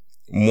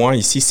 moi,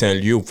 ici, c'est un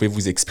lieu où vous pouvez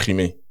vous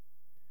exprimer.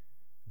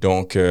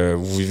 Donc,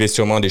 vous vivez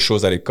sûrement des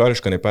choses à l'école,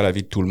 je connais pas la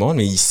vie de tout le monde,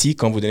 mais ici,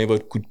 quand vous donnez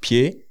votre coup de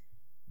pied,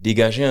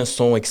 dégagez un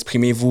son,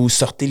 exprimez-vous,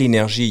 sortez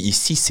l'énergie.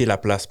 Ici, c'est la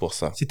place pour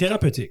ça. C'est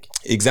thérapeutique.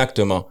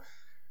 Exactement.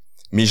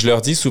 Mais je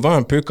leur dis souvent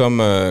un peu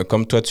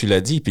comme toi tu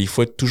l'as dit, puis il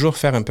faut toujours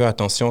faire un peu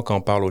attention quand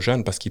on parle aux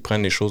jeunes parce qu'ils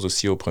prennent les choses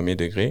aussi au premier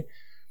degré.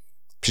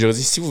 Puis je leur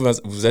dis, si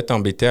vous êtes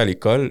embêté à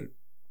l'école,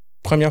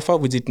 première fois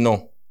vous dites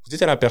non, vous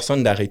dites à la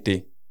personne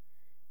d'arrêter.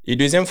 Et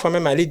deuxième fois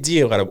même, allez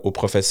dire au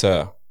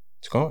professeur.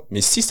 Tu comprends? Mais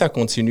si ça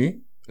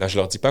continue, là je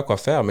leur dis pas quoi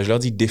faire, mais je leur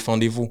dis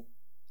défendez-vous.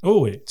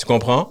 Oh oui. Tu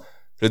comprends?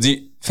 Je leur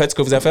dis, faites ce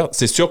que vous avez à faire.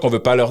 C'est sûr qu'on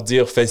veut pas leur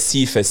dire fais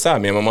ci, fais ça,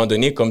 mais à un moment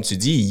donné, comme tu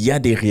dis, il y a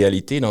des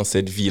réalités dans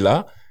cette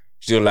vie-là.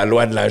 Je veux dire, la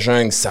loi de la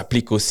jungle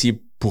s'applique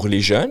aussi pour les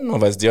jeunes, on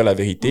va se dire la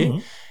vérité.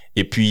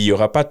 Et puis, il y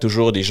aura pas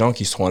toujours des gens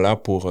qui seront là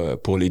pour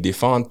les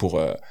défendre,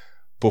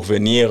 pour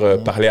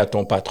venir parler à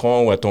ton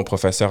patron ou à ton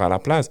professeur à la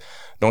place.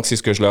 Donc, c'est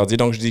ce que je leur dis.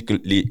 Donc, je dis que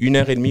les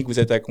 1h30 que vous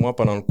êtes avec moi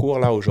pendant le cours,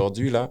 là,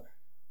 aujourd'hui, là,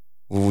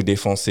 vous vous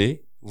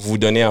défoncez, vous vous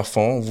donnez à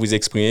fond, vous vous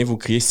exprimez, vous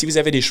criez. Si vous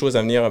avez des choses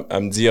à venir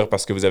à me dire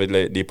parce que vous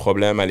avez des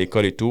problèmes à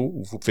l'école et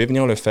tout, vous pouvez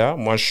venir le faire.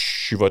 Moi, je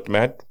suis votre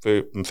maître, vous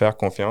pouvez me faire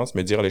confiance,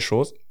 me dire les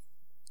choses.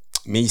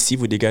 Mais ici,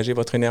 vous dégagez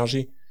votre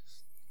énergie.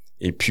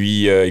 Et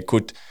puis,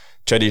 écoute,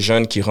 tu as des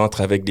jeunes qui rentrent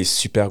avec des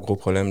super gros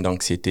problèmes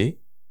d'anxiété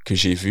que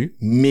j'ai vus,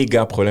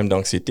 méga problèmes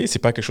d'anxiété. C'est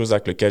pas quelque chose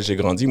avec lequel j'ai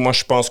grandi. Moi,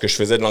 je pense que je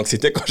faisais de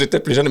l'anxiété quand j'étais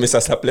plus jeune, mais ça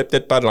s'appelait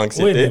peut-être pas de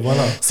l'anxiété. Oui, mais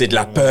voilà. C'est de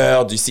la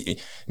peur,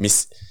 mais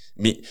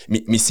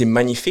c'est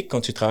magnifique quand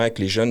tu travailles avec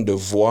les jeunes de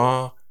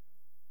voir.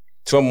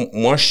 Tu vois,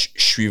 moi, je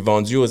suis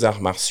vendu aux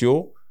arts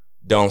martiaux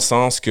dans le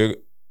sens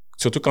que,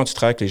 surtout quand tu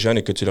travailles avec les jeunes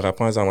et que tu leur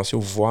apprends les arts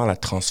martiaux, voir la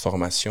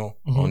transformation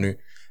en eux.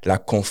 La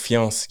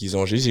confiance qu'ils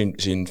ont. J'ai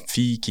une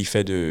fille qui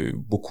fait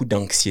beaucoup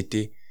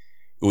d'anxiété.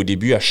 Au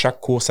début, à chaque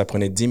cours, ça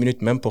prenait 10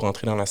 minutes même pour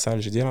rentrer dans la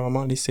salle. J'ai dit à la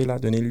maman, laissez-la,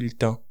 donnez-lui le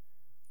temps.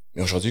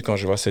 Mais aujourd'hui, quand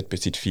je vois cette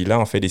petite fille-là,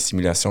 on fait des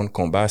simulations de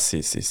combat,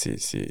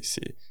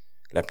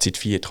 la petite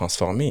fille est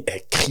transformée.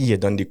 Elle crie, elle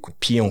donne des coups de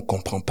pied, on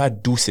comprend pas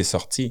d'où c'est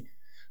sorti.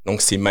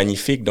 Donc, c'est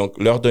magnifique. Donc,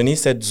 leur donner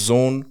cette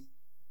zone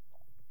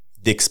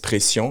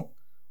d'expression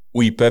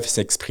où ils peuvent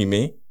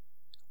s'exprimer,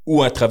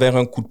 ou à travers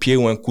un coup de pied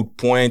ou un coup de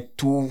poing,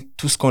 tout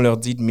ce qu'on leur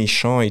dit de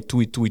méchant et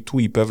tout,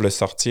 ils peuvent le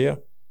sortir.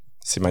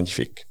 C'est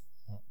magnifique.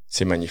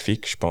 C'est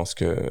magnifique. Je pense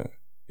que...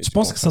 Tu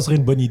penses que ça serait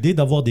une bonne idée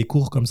d'avoir des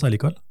cours comme ça à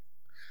l'école?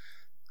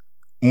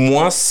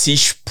 Moi, si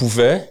je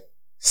pouvais,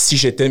 si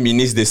j'étais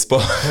ministre des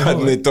Sports,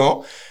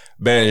 admettons,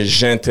 ben,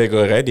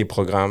 j'intégrerais des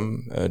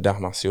programmes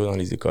d'arts martiaux dans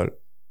les écoles.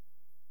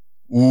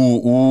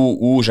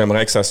 Ou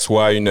j'aimerais que ça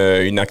soit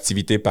une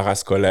activité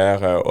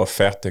parascolaire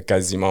offerte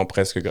quasiment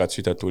presque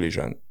gratuite à tous les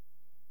jeunes.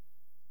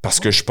 Parce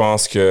que je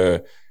pense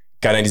que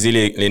canaliser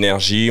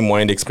l'énergie,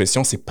 moyen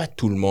d'expression, c'est pas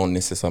tout le monde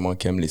nécessairement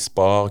qui aime les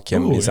sports, qui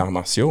aime les arts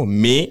martiaux,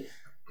 mais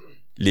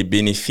les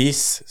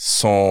bénéfices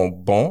sont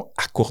bons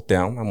à court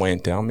terme, à moyen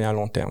terme et à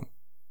long terme.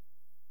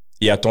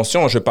 Et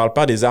attention, je parle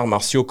pas des arts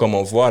martiaux comme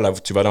on voit, là,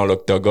 tu vas dans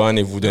l'octogone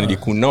et vous donnez des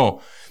coups, non.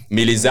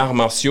 Mais les arts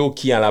martiaux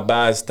qui, à la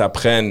base,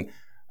 t'apprennent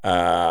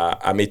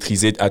à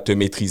te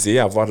maîtriser,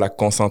 à avoir de la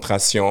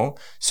concentration.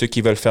 Ceux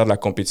qui veulent faire de la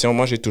compétition,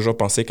 moi, j'ai toujours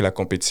pensé que la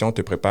compétition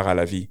te prépare à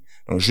la vie.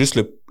 Donc, juste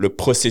le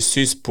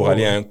processus pour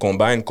aller à un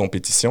combat, une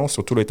compétition,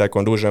 surtout le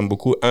taekwondo, j'aime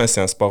beaucoup.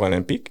 C'est un sport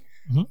olympique.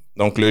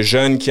 Donc, le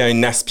jeune qui a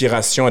une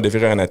aspiration à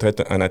devenir un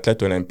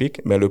athlète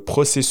olympique, mais le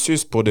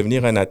processus pour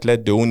devenir un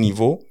athlète de haut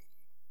niveau,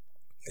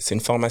 c'est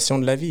une formation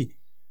de la vie.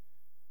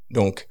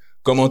 Donc,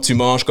 comment tu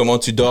manges, comment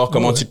tu dors,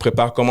 comment tu te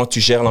prépares, comment tu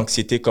gères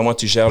l'anxiété, comment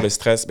tu gères le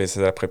stress, ben,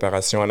 c'est la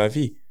préparation à la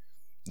vie.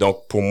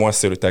 Donc, pour moi,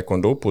 c'est le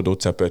taekwondo. Pour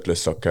d'autres, ça peut être le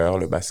soccer,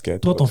 le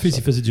basket. Toi, ton fils,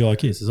 il faisait du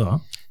hockey, c'est ça,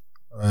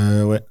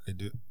 hein? Ouais, les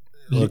deux.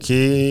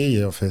 Hockey,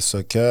 il a fait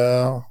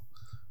soccer.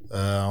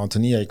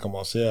 Anthony a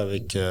commencé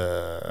avec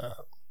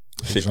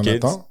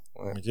Jonathan.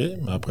 Ouais. Okay.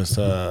 Mais après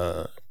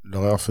ça,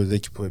 l'horaire faisait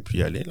qu'il pouvait plus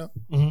y aller, là.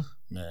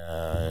 Mais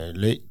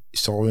là, ils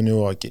sont revenus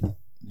au hockey,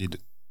 les deux.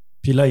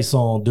 Puis là, ils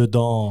sont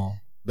dedans.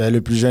 Ben,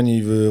 le plus jeune,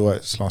 il veut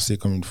se lancer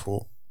comme il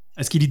faut.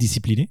 Est-ce qu'il est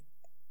discipliné?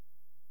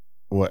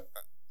 Ouais.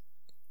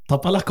 T'as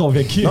pas l'air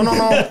convaincu. Non.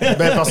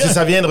 Ben, parce que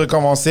ça vient de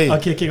recommencer.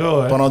 OK,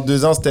 ouais. Pendant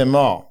 2 ans, c'était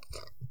mort.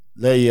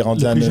 Là, il est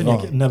rendu à 9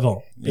 ans. 9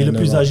 ans. Et le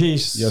plus âgé...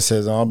 Il y a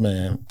 16 ans,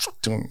 mais...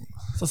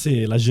 Ça,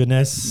 c'est la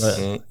jeunesse.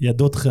 Ouais. Il y a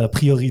d'autres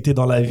priorités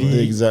dans la vie.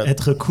 Exact.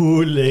 Être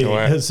cool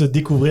et se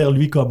découvrir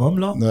lui comme homme,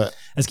 là. Ouais.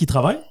 Est-ce qu'il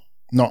travaille?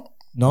 Non.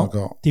 Non?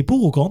 Encore. T'es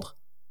pour ou contre?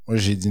 Moi,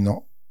 j'ai dit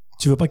non.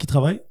 Tu veux pas qu'il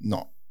travaille?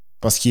 Non.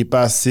 Parce qu'il est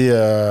pas assez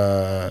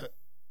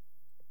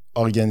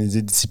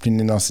organisé,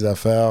 discipliné dans ses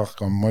affaires.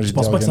 Comme moi, Je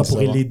pense pas que ça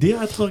pourrait l'aider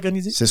à être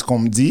organisé? C'est ce qu'on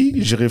me dit.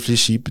 J'ai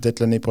réfléchi. Peut-être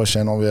l'année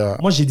prochaine, on verra.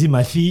 Moi, j'ai dit,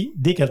 ma fille,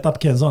 dès qu'elle tape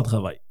 15 ans, elle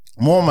travaille.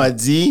 Moi, on m'a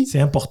dit...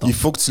 C'est important. Il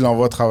faut que tu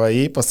l'envoies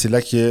travailler parce que c'est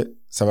là que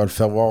ça va le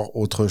faire voir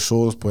autre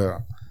chose.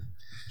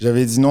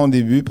 J'avais dit non au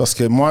début parce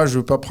que moi, je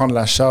veux pas prendre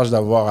la charge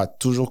d'avoir à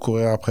toujours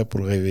courir après pour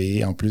le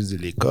réveiller, en plus de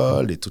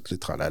l'école et toutes les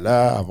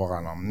tralala, avoir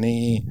à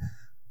l'emmener.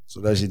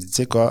 Là, j'ai dit, tu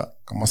sais quoi,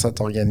 commence à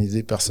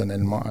t'organiser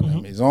personnellement à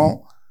la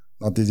maison,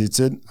 dans tes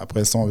études.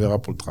 Après ça, on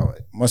verra pour le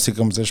travail. Moi, c'est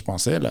comme ça que je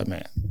pensais, là,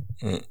 mais...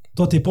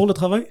 Toi, t'es pour le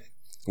travail?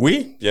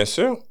 Oui, bien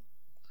sûr.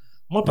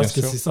 Moi, parce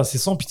que c'est ça, c'est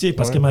sans pitié.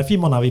 Parce que ma fille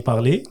m'en avait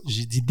parlé.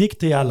 J'ai dit, dès que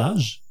t'es à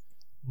l'âge,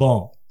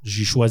 bon,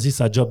 j'ai choisi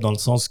sa job dans le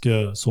sens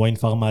que soit une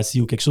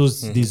pharmacie ou quelque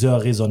chose, des heures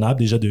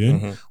raisonnables, déjà de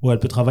une, où elle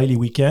peut travailler les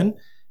week-ends,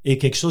 et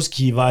quelque chose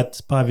qui va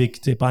être pas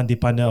avec, pas un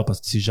dépanneur, parce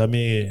que c'est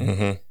jamais...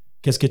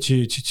 Qu'est-ce que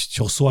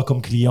tu reçois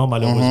comme client,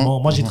 malheureusement.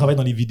 Moi, j'ai travaillé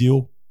dans les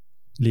vidéos,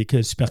 les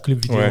super clubs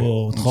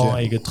vidéo, Tron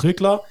et des trucs,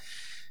 là.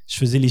 Je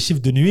faisais les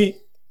chiffres de nuit.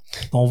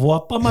 On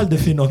voit pas mal de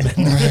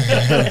phénomènes.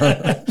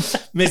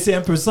 Mais c'est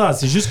un peu ça.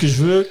 C'est juste que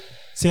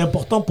c'est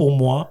important pour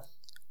moi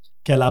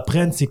qu'elle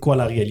apprenne c'est quoi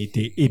la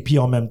réalité. Et puis,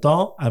 en même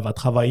temps, elle va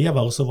travailler, elle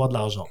va recevoir de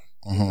l'argent.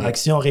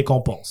 Action,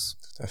 récompense.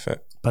 Tout à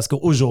fait. Parce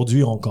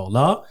qu'aujourd'hui, encore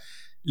là,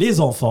 les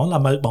enfants,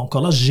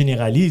 encore là, je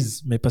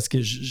généralise, mais parce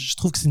que je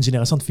trouve que c'est une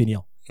génération de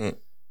fainéants.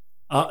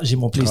 Ah, j'ai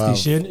mon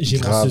PlayStation, j'ai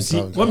mon ceci.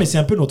 Ouais, mais c'est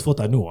un peu notre faute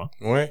à nous. Hein.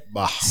 Ouais.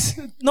 Bah.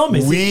 Non,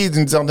 mais oui,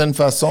 d'une certaine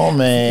façon,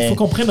 mais... Il faut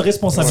qu'on prenne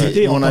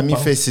responsabilité. Mon ami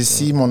fait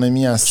ceci, mon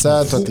ami a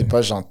ça, toi, t'es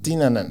pas gentil.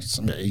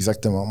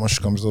 Exactement. Moi, je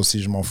suis comme ça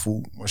aussi, je m'en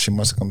fous. Moi, chez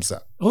moi, c'est comme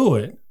ça. Oh,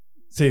 ouais.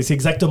 C'est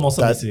exactement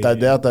ça.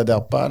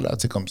 T'adhères pas, là,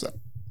 c'est comme ça.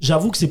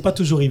 J'avoue que c'est pas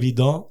toujours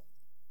évident.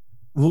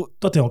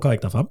 Toi, t'es encore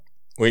avec ta femme?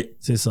 Oui.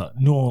 C'est ça.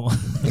 Nous,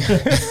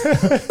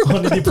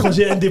 on est des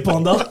projets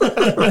indépendants.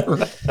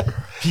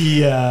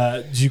 Puis,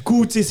 du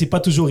coup, tu sais, c'est pas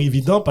toujours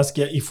évident parce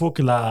qu'il faut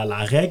que la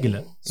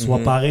règle soit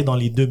pareille dans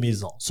les deux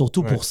maisons.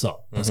 Surtout pour ça.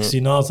 Parce que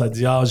sinon, ça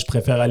dit, je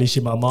préfère aller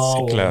chez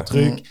maman ou un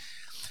truc.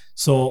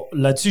 So,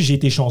 là-dessus, j'ai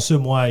été chanceux,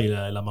 moi et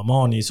la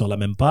maman, on est sur la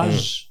même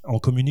page. On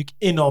communique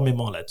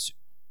énormément là-dessus.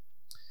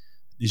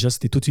 Déjà,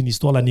 c'était toute une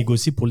histoire, la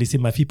négocier pour laisser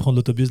ma fille prendre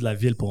l'autobus de la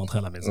ville pour rentrer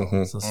à la maison.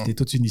 Ça, c'était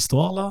toute une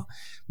histoire, là.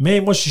 Mais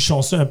moi, je suis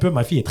chanceux un peu.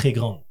 Ma fille est très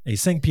grande. Elle est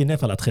 5 pieds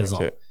 9, elle a 13 ans.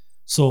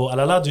 So, elle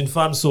a l'air d'une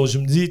femme. So, je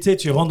me dis, tu sais,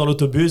 tu rentres dans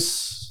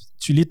l'autobus,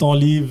 tu lis ton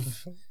livre.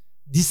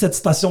 17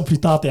 stations plus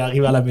tard, tu es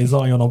arrivé à la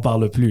maison et on n'en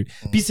parle plus.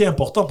 Puis c'est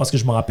important parce que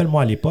je me rappelle,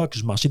 moi, à l'époque,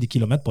 je marchais des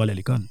kilomètres pour aller à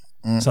l'école.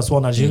 Que ça soit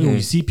en Algérie ou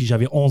ici. Puis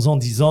j'avais 11 ans,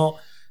 10 ans.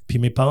 Puis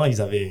mes parents,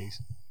 ils avaient...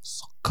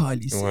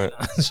 Ici,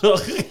 genre,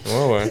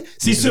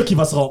 c'est sûr qu'il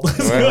va se rendre.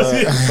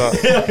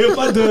 Il n'y a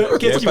pas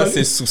de... Il n'y a pas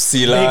ces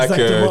soucis-là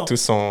que tout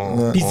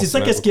son... Puis c'est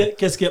ça,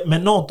 qu'est-ce que...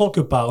 Maintenant, en tant que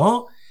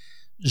parent,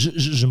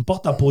 je me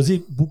porte à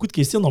poser beaucoup de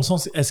questions dans le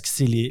sens, est-ce que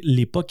c'est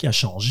l'époque qui a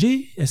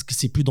changé? Est-ce que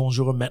c'est plus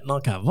dangereux maintenant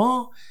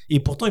qu'avant? Et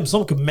pourtant, il me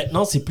semble que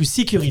maintenant, c'est plus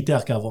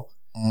sécuritaire qu'avant.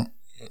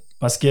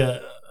 Parce que,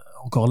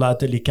 encore là,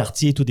 les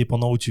quartiers, tout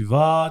dépendant où tu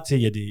vas, tu sais,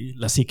 il y a des...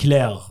 Là, c'est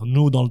clair.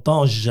 Nous, dans le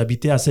temps,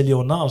 j'habitais à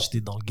Saint-Léonard,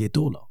 j'étais dans le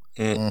ghetto, là.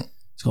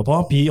 Tu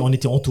comprends? Puis on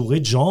était entouré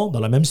de gens dans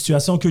la même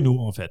situation que nous,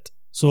 en fait.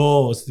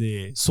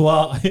 C'était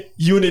soit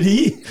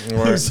unity,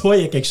 soit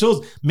il y a quelque chose.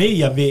 Mais il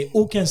n'y avait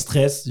aucun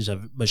stress.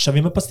 Je savais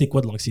même pas c'était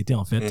quoi de l'anxiété,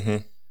 en fait.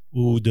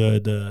 Ou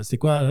c'est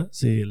quoi? Hein?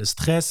 C'est le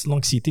stress,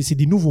 l'anxiété. C'est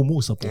des nouveaux mots,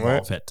 ça, pour moi,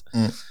 en fait.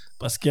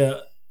 Parce que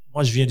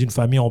moi, je viens d'une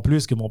famille en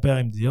plus que mon père,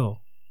 il me dit,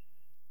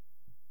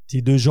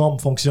 tes 2 jambes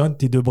fonctionnent,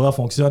 tes 2 bras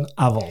fonctionnent,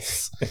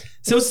 avance.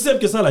 C'est aussi simple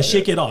que ça, la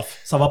shake it off.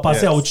 Ça va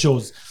passer à autre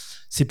chose.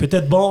 C'est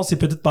peut-être bon, c'est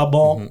peut-être pas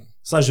bon.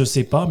 Ça, je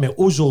sais pas, mais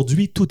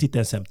aujourd'hui, tout est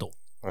un symptôme.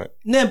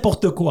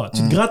 N'importe quoi.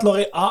 Tu te grattes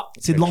l'oreille,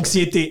 c'est de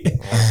l'anxiété.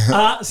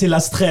 C'est la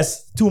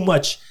stress. Too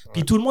much.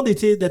 Puis tout le monde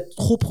était d'être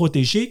trop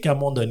protégé qu'à un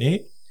moment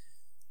donné,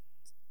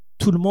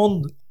 tout le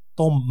monde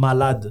tombe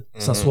malade,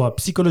 que ça soit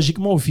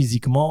psychologiquement ou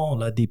physiquement,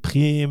 la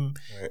déprime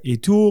et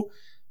tout.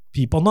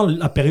 Puis pendant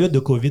la période de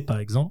COVID, par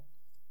exemple,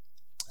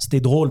 c'était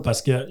drôle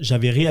parce que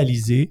j'avais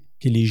réalisé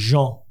que les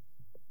gens,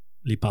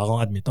 les parents,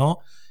 admettons,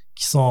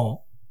 qui sont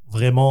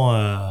vraiment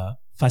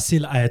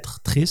faciles à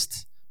être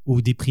tristes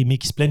ou déprimés,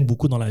 qui se plaignent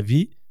beaucoup dans la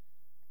vie,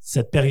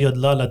 cette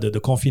période-là là, de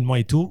confinement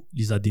et tout,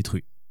 les a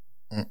détruits.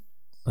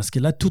 Parce que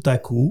là, tout à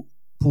coup,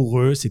 pour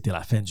eux, c'était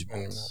la fin du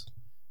monde.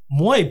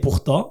 Moi, et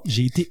pourtant,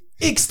 j'ai été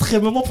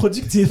extrêmement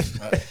productif.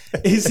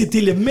 Et c'était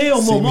le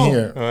meilleur moment.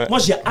 Moi,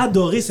 j'ai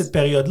adoré cette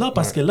période-là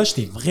parce que là,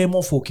 j'étais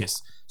vraiment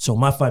focus sur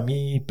ma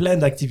famille, plein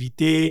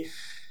d'activités.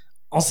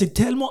 On s'est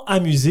tellement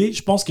amusé.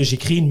 Je pense que j'ai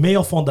créé une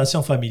meilleure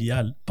fondation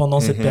familiale pendant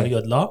cette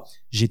période-là.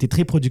 J'ai été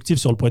très productif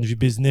sur le point de vue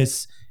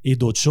business et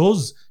d'autres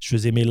choses. Je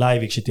faisais mes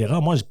lives, etc.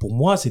 Pour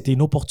moi, c'était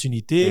une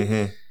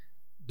opportunité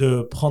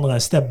de prendre un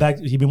step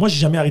back. Mais moi, j'ai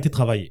jamais arrêté de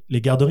travailler.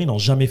 Les garderies n'ont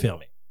jamais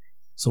fermé.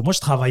 Moi,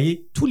 je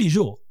travaillais tous les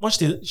jours. Moi,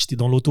 j'étais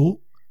dans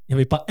l'auto. Il n'y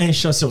avait pas un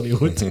chat sur les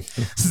routes.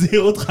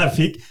 Zéro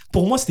trafic.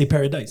 Pour moi, c'était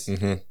paradise.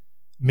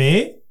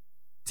 Mais,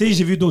 tu sais,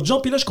 j'ai vu d'autres gens,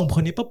 puis là, je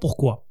comprenais pas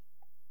pourquoi.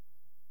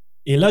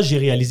 Et là, j'ai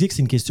réalisé que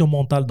c'est une question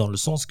mentale dans le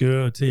sens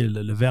que, tu sais,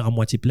 le verre à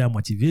moitié plein, à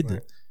moitié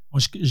vide. Moi,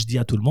 je dis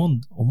à tout le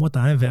monde, au moins, tu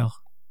as un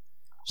verre.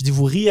 Je dis,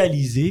 vous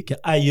réalisez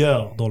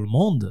qu'ailleurs dans le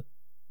monde,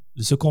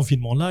 ce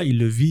confinement-là, ils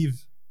le vivent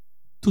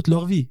toute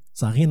leur vie.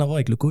 Ça n'a rien à voir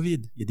avec le COVID.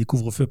 Il y a des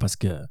couvre-feux parce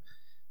que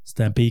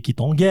c'est un pays qui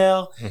est en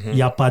guerre, il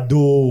n'y a pas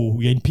d'eau,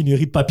 il y a une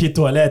pénurie de papier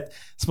toilette.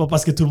 C'est pas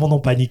parce que tout le monde a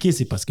paniqué,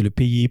 c'est parce que le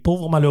pays est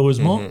pauvre,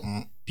 malheureusement.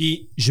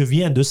 Puis, je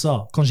viens de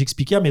ça. Quand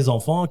j'expliquais à mes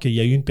enfants qu'il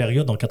y a eu une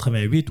période en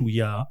 88 où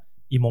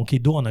il manquait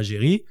d'eau en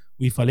Algérie,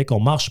 où il fallait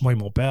qu'on marche, moi et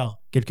mon père,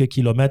 quelques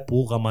kilomètres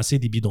pour ramasser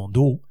des bidons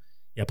d'eau.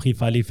 Et après, il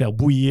fallait faire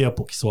bouillir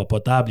pour qu'ils soient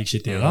potables,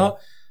 etc.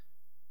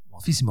 Mon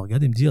fils, il me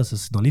regarde et me dit, ça,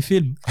 c'est dans les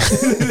films.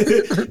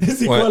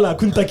 C'est quoi, la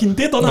Kunta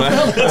Kinte, ton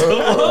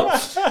affaire?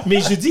 Mais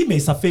je dis, mais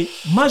ça fait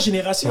ma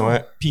génération.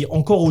 Puis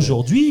encore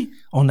aujourd'hui,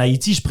 en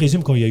Haïti, je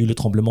présume, quand il y a eu le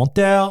tremblement de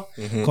terre,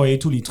 quand il y a eu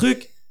tous les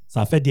trucs,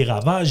 ça a fait des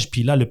ravages.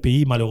 Puis là, le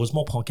pays,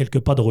 malheureusement, prend quelques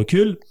pas de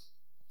recul.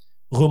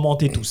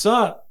 Remonter tout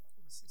ça,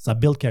 ça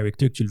build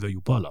character, que tu le veuilles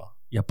ou pas, là.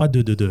 Il n'y a pas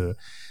de...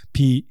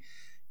 Puis,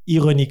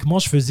 ironiquement,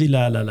 je faisais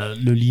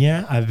le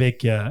lien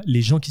avec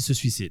les gens qui se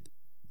suicident.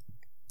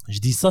 Je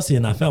dis ça, c'est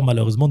une affaire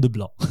malheureusement de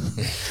blanc.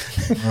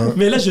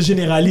 Mais là, je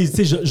généralise,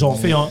 tu sais, j'en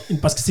fais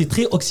parce que c'est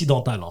très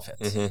occidental, en fait.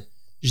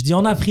 Je dis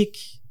en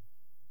Afrique,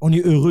 on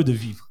est heureux de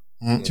vivre.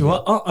 Tu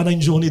vois, on a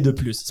une journée de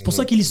plus. C'est pour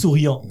ça qu'il est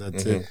souriant.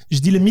 Je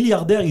dis le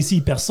milliardaire ici,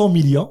 il perd 100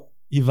 millions,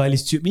 il va aller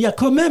se tuer. Mais il y a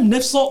quand même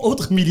 900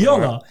 autres millions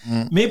là.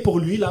 Mais pour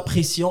lui, la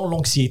pression,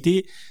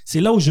 l'anxiété,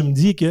 c'est là où je me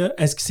dis que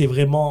est-ce que c'est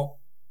vraiment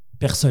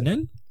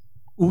personnel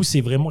ou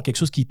c'est vraiment quelque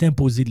chose qui est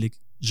imposé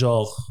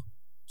genre,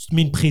 tu te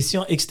mets une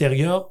pression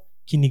extérieure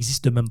qui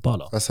n'existe même pas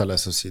là. Face à la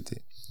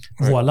société.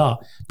 Voilà.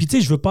 Puis tu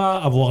sais, je veux pas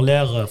avoir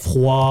l'air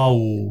froid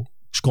ou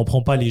je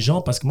comprends pas les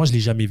gens parce que moi, je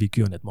l'ai jamais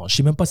vécu honnêtement. Je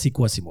sais même pas c'est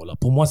quoi ces mots-là.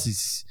 Pour moi,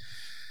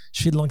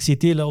 je fais de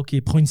l'anxiété là, ok,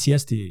 prends une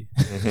sieste et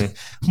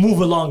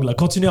move along là,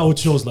 continue à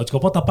autre chose là. Tu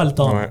comprends, t'as pas le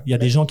temps. Il y a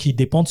des gens qui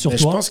dépendent sur toi.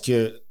 Je pense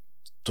que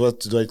toi,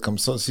 tu dois être comme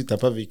ça aussi. T'as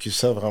pas vécu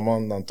ça vraiment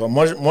dans toi.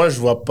 Moi, je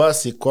vois pas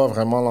c'est quoi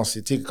vraiment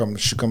l'anxiété. Comme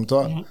je suis comme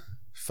toi,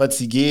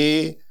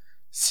 fatigué.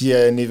 S'il y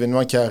a un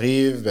événement qui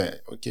arrive,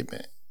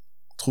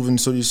 trouve une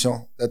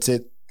solution. That's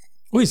it.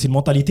 Oui, c'est une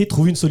mentalité,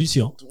 trouve une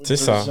solution. C'est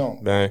ça.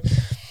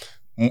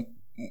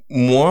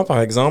 Moi,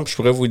 par exemple, je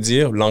pourrais vous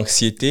dire,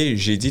 l'anxiété,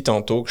 j'ai dit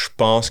tantôt que je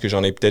pense que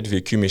j'en ai peut-être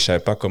vécu, mais je savais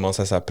pas comment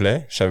ça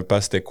s'appelait. Je savais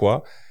pas c'était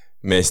quoi.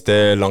 Mais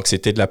c'était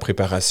l'anxiété de la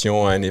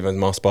préparation à un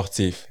événement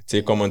sportif. Tu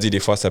sais, comme on dit, des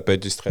fois, ça peut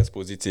être du stress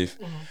positif.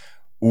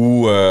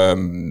 Ou,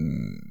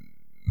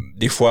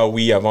 des fois,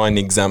 oui, avant un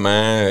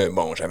examen,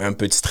 j'avais un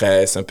peu de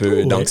stress, un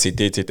peu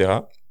d'anxiété, etc.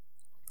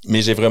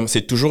 Mais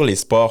c'est toujours les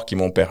sports qui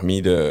m'ont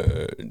permis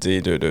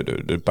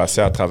de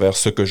passer à travers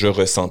ce que je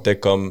ressentais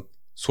comme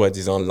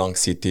soi-disant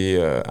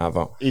l'anxiété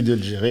avant. Et de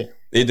le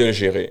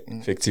gérer.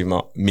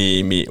 Effectivement.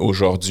 Mais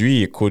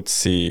aujourd'hui, écoute,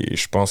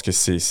 je pense que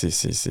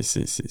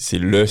c'est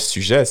le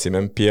sujet. C'est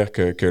même pire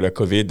que le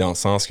COVID dans le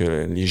sens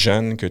que les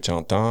jeunes que tu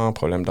entends,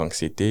 problèmes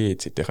d'anxiété,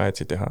 etc.,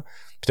 etc.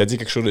 Puis tu as dit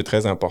quelque chose de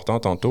très important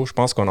tantôt. Je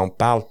pense qu'on en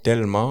parle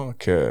tellement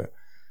que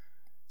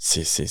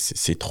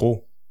c'est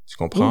trop. Tu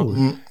comprends?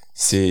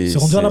 C'est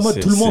rendu à la mode,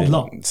 tout le monde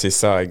là. C'est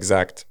ça,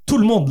 exact. Tout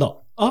le monde là.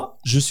 Ah,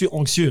 je suis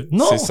anxieux.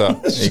 Non! C'est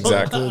ça,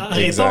 exact.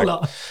 Arrêtons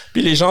là.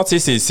 Puis les gens, tu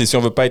sais, c'est si on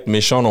veut pas être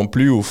méchant non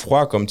plus ou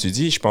froid, comme tu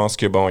dis, je pense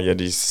que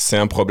c'est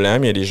un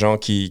problème. Il y a des gens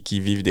qui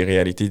vivent des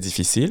réalités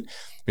difficiles.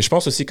 Mais je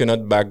pense aussi que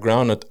notre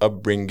background, notre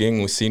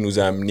upbringing aussi nous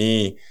a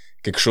amené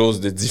quelque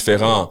chose de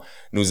différent,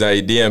 nous a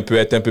aidé un peu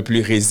à être un peu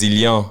plus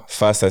résilient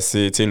face à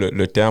tu sais,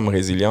 le terme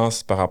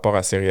résilience par rapport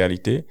à ces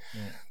réalités.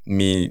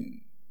 Mais,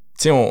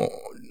 tu sais,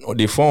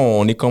 des fois,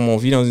 on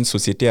vit dans une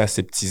société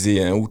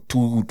aseptisée, hein, où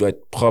tout doit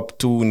être propre,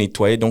 tout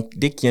nettoyé. Donc,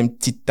 dès qu'il y a une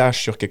petite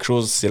tache sur quelque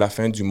chose, c'est la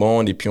fin du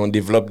monde. Et puis, on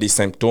développe des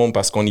symptômes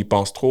parce qu'on y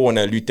pense trop. On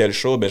a lu telle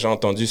chose. J'ai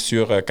entendu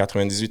sur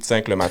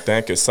 98.5 le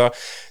matin que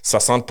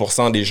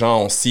 60% des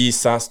gens ont ci,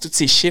 ça. Tous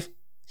ces chiffres,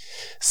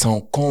 ça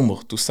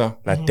encombre tout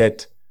ça, la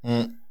tête.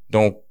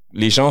 Donc,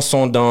 les gens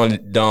sont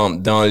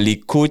dans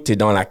l'écoute et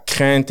dans la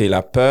crainte et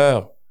la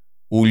peur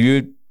au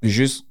lieu de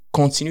juste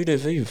continuer de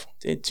vivre.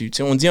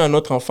 On dit à un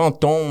autre enfant,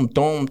 tombe,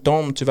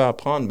 tu vas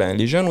apprendre. Ben,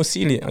 les jeunes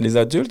aussi, les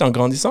adultes, en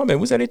grandissant, ben,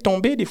 vous allez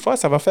tomber. Des fois,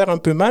 ça va faire un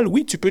peu mal.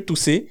 Oui, tu peux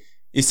tousser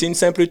et c'est une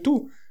simple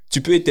toux.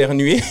 Tu peux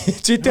éternuer.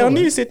 Tu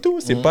éternues, c'est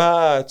tout. C'est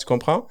pas, tu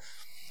comprends?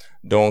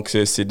 Donc,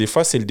 des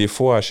fois, c'est le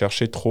défaut à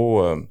chercher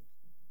trop,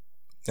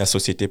 la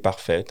société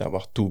parfaite,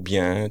 avoir tout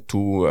bien,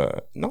 tout,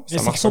 non,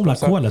 ça ressemble à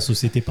quoi, la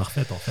société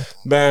parfaite, en fait?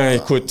 Ben,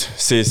 écoute,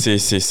 c'est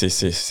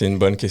une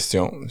bonne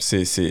question.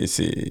 Tu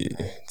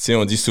sais,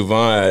 on dit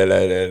souvent,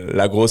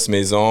 la grosse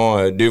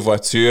maison, 2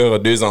 voitures,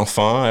 2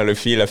 enfants, la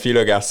fille,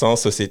 le garçon,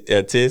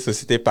 société, tu sais,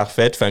 société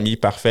parfaite, famille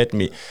parfaite,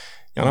 mais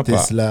il y en a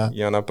Tesla. pas. Il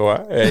y en a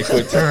pas.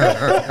 Écoute.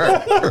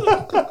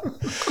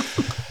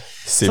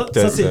 Ça,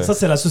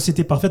 c'est la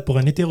société parfaite pour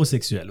un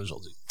hétérosexuel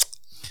aujourd'hui.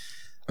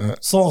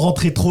 Sans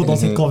rentrer trop dans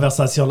cette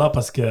conversation-là,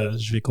 parce que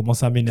je vais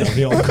commencer à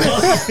m'énerver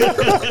encore.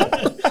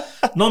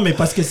 Non, mais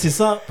parce que c'est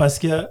ça, parce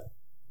que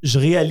je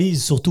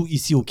réalise, surtout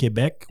ici au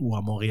Québec ou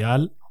à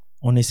Montréal,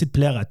 on essaie de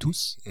plaire à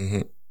tous.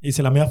 Et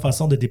c'est la meilleure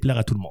façon de déplaire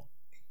à tout le monde.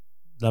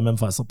 De la même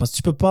façon. Parce que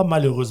tu peux pas,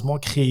 malheureusement,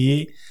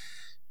 créer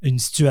une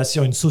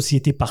situation, une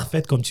société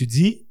parfaite, comme tu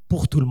dis,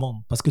 pour tout le monde.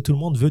 Parce que tout le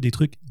monde veut des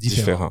trucs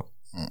différents.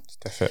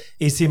 Tout à fait.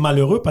 Et c'est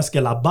malheureux parce que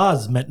la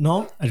base,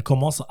 maintenant, elle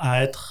commence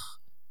à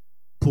être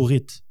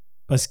pourrite.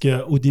 Parce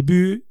qu'au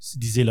début, tu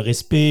disais le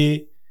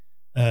respect,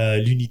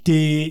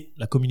 l'unité,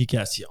 la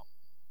communication.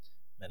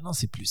 Maintenant,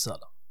 c'est plus ça,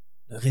 là.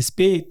 Le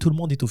respect, tout le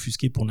monde est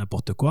offusqué pour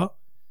n'importe quoi.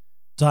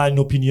 Tu as une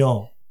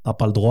opinion, tu n'as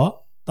pas le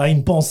droit. Tu as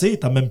une pensée,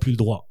 tu n'as même plus le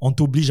droit. On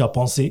t'oblige à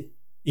penser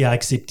et à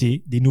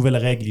accepter des nouvelles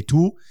règles et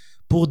tout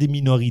pour des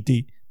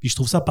minorités. Puis je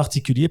trouve ça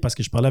particulier parce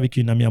que je parlais avec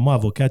une amie à moi,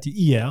 avocate,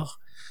 hier,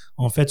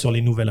 en fait, sur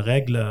les nouvelles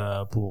règles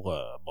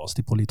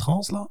c'était pour les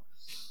trans, là.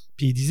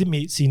 Puis il disait,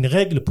 mais c'est une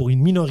règle pour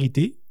une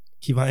minorité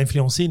qui va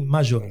influencer une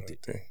majorité.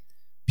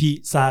 Puis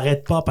ça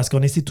n'arrête pas parce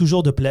qu'on essaie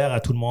toujours de plaire à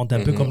tout le monde,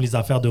 un peu comme les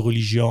affaires de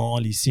religion,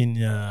 les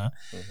signes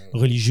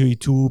religieux et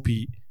tout.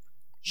 Puis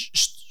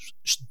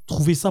je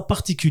trouvais ça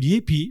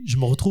particulier, puis je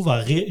me retrouve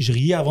je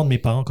riais avant de mes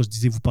parents quand je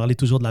disais, vous parlez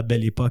toujours de la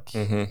belle époque.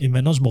 Et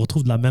maintenant, je me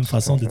retrouve de la même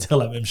façon de dire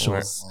la même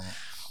chose.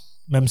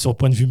 Même sur le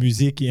point de vue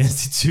musique et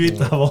ainsi de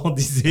suite. Avant, on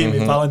disait,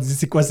 mes parents disaient,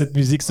 c'est quoi cette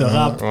musique, ce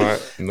rap?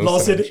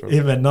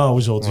 Et maintenant,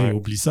 aujourd'hui,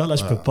 oublie ça, là,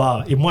 je peux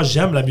pas. Et moi,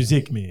 j'aime la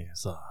musique, mais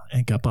ça,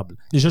 incapable.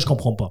 Déjà, je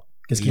comprends pas.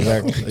 Qu'est-ce qu'il y a?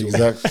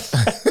 Exact.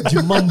 Du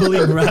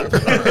mumbling rap.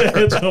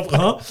 Tu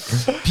comprends?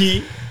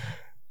 Puis,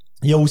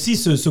 il y a aussi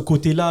ce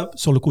côté-là,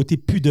 sur le côté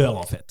pudeur,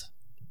 en fait.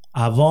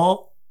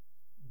 Avant,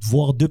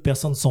 voir 2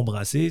 personnes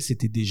s'embrasser,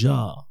 c'était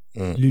déjà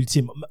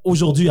l'ultime.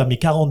 Aujourd'hui, à mes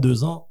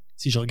 42 ans,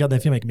 si je regarde un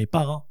film avec mes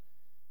parents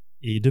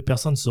et 2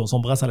 personnes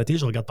s'embrassent à la télé,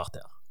 je regarde par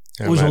terre.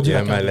 Aujourd'hui, il y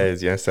a un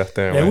malaise, il y a un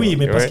certain... Ben oui,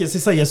 mais parce que c'est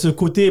ça, il y a ce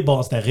côté,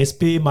 bon, c'est un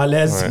respect,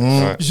 malaise.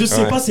 Je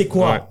sais pas c'est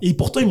quoi. Et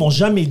pourtant, ils m'ont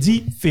jamais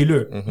dit,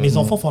 fais-le. Mes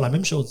enfants font la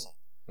même chose.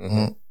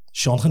 Je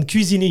suis en train de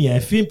cuisiner, il y a un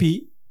film,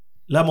 puis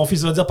là, mon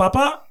fils va dire,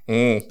 papa,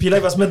 puis là,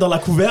 il va se mettre dans la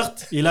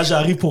couverte, et là,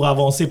 j'arrive pour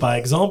avancer, par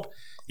exemple.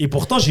 Et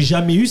pourtant, j'ai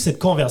jamais eu cette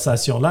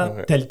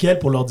conversation-là, telle quelle,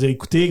 pour leur dire,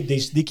 écoutez, dès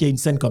qu'il y a une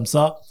scène comme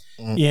ça,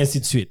 et ainsi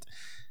de suite.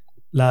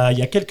 Là, il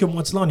y a quelques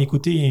mois de cela, on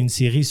écoutait une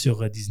série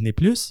sur Disney+.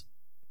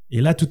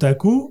 Et là, tout à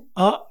coup,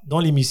 dans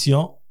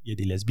l'émission, il y a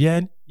des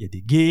lesbiennes, il y a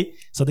des gays.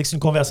 Ça veut dire que c'est une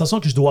conversation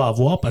que je dois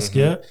avoir parce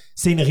que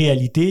c'est une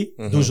réalité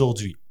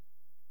d'aujourd'hui.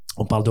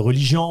 On parle de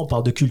religion, on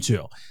parle de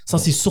culture. Ça,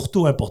 c'est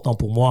surtout important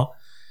pour moi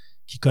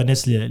qui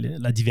connaissent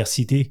la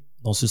diversité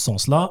dans ce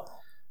sens-là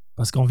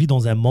parce qu'on vit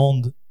dans un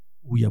monde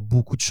où il y a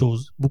beaucoup de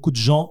choses, beaucoup de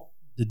gens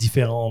de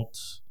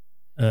différentes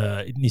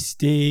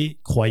ethnicités,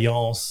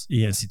 croyances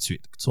et ainsi de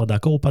suite. Que tu sois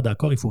d'accord ou pas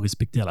d'accord, il faut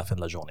respecter à la fin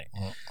de la journée.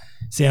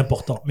 C'est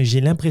important. Mais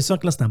j'ai l'impression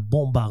que là, c'est un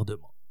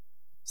bombardement.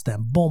 C'est un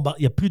bombardement.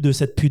 Il n'y a plus de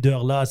cette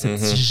pudeur-là,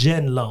 cette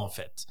gêne-là, en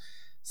fait.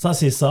 Ça,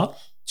 c'est ça.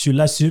 Tu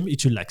l'assumes et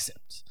tu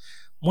l'acceptes.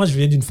 Moi, je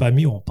viens d'une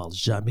famille où on ne parle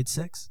jamais de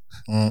sexe.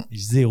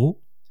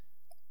 Zéro.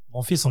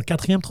 Mon fils, en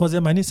 4e,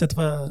 3e année, cette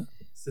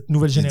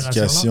nouvelle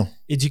génération-là.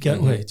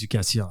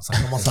 Éducation. Ça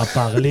commence à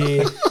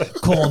parler,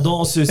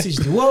 condom, ceci.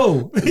 Je dis,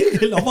 wow!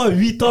 L'enfant a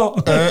 8 ans.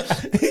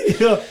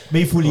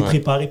 Mais il faut les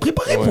préparer.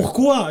 Préparer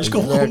pourquoi? Je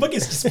comprends pas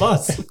qu'est-ce qui se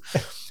passe.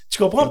 Tu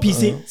comprends? Puis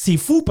c'est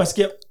fou parce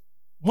que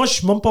moi, je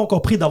suis même pas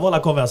encore pris d'avoir la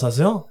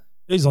conversation.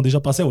 Là, ils ont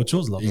déjà passé à autre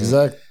chose, là.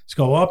 Exact. Tu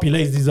comprends? Puis là,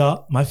 ils se disent,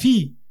 ma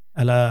fille,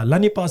 elle a,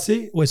 l'année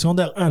passée,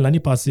 secondaire 1, l'année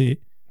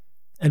passée,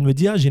 elle me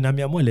dit, j'ai une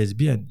amie à moi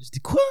lesbienne. Je dis,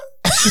 quoi?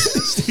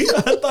 Je dis,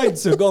 attends une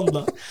seconde,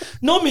 là.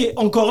 Non, mais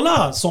encore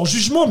là, son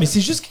jugement, mais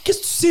c'est juste, qu'est-ce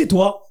que tu sais,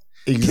 toi?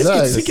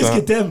 Exact. Qu'est-ce que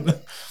t'aimes?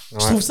 Je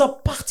trouve ça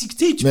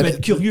particulier, tu peux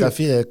être curieux. Ta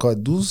fille, elle a quoi,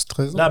 12,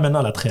 13 ans? Là, maintenant,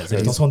 elle a 13,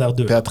 elle est en secondaire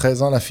 2. Puis à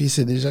 13 ans, la fille,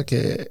 c'est déjà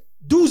qu'elle...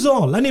 12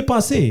 ans, l'année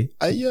passée.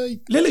 Aïe,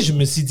 aïe. Là, je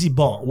me suis dit,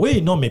 bon,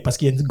 oui, non, mais parce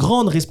qu'il y a une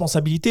grande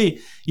responsabilité.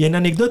 Il y a une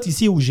anecdote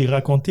ici où j'ai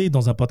raconté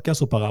dans un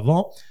podcast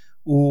auparavant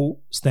où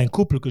c'est un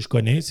couple que je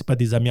connais, c'est pas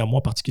des amis à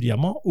moi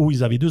particulièrement, où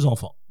ils avaient 2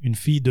 enfants. Une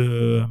fille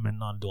de,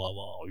 maintenant, elle doit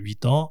avoir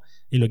 8 ans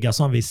et le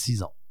garçon avait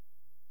 6 ans.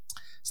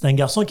 C'est un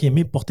garçon qui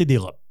aimait porter des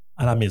robes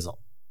à la maison.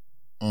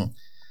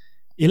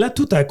 Et là,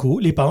 tout à coup,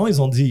 les parents,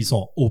 ils ont dit, ils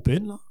sont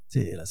open, là.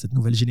 Là, cette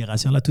nouvelle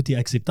génération-là, tout est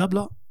acceptable,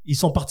 là. Ils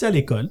sont partis à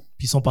l'école,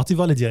 puis ils sont partis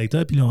voir le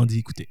directeur, puis ils lui ont dit,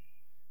 écoutez,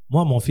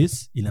 moi, mon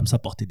fils, il aime ça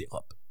porter des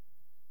robes.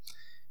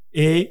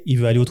 Et il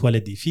veut aller aux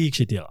toilettes des filles,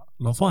 etc.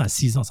 L'enfant a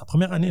 6 ans, sa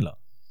première année, là.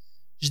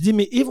 Je dis,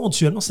 mais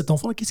éventuellement, cet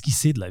enfant-là, qu'est-ce qu'il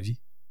sait de la vie?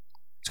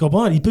 Tu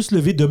comprends? Il peut se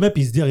lever demain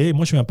et se dire, hey,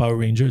 moi, je suis un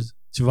Power Rangers.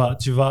 Tu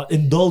vas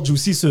indulge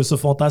aussi ce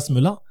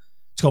fantasme-là.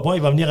 Tu comprends?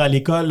 Il va venir à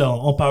l'école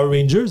en Power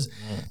Rangers.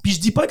 Puis je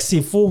dis pas que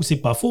c'est faux ou c'est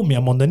pas faux, mais à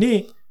un moment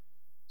donné,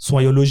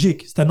 soyons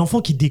logiques. C'est un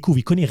enfant qui découvre,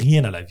 il connaît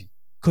rien à la vie.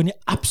 Il connaît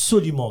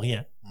absolument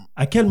rien.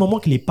 À quel moment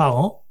que les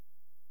parents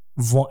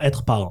vont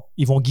être parents?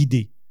 Ils vont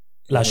guider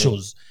la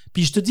chose.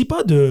 Puis je te dis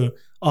pas de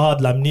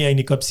l'amener à une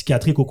école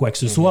psychiatrique ou quoi que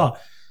ce soit.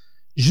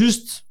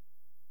 Juste,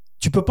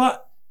 tu peux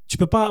pas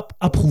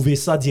approuver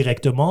ça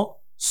directement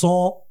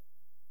sans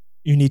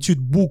une étude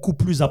beaucoup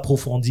plus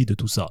approfondie de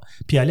tout ça.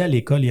 Puis aller à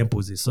l'école et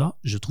imposer ça,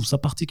 je trouve ça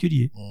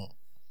particulier.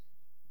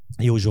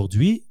 Et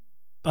aujourd'hui,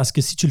 parce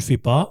que si tu le fais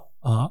pas,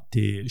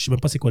 je sais même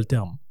pas c'est quoi le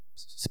terme.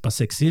 C'est pas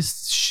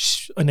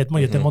sexiste. Honnêtement,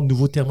 il y a tellement de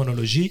nouveaux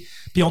terminologies.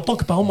 Puis en tant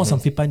que parent, moi, ça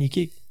me fait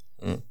paniquer.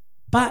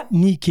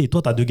 Paniquer.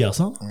 Toi, t'as 2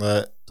 garçons.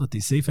 Ouais. Toi,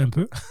 t'es safe un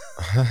peu.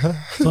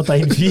 Toi, t'as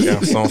une fille.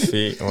 Garçon,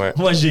 fille, ouais.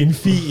 Moi, j'ai une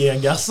fille et un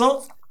garçon.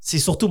 C'est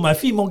surtout ma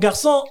fille. Mon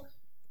garçon,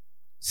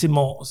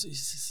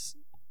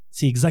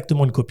 c'est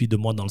exactement une copie de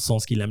moi dans le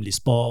sens qu'il aime les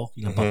sports,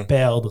 il n'aime pas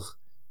perdre.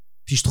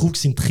 Puis je trouve que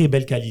c'est une très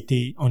belle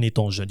qualité en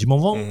étant jeune. Du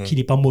moment qu'il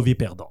n'est pas mauvais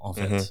perdant, en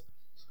fait.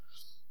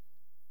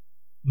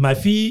 Ma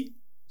fille,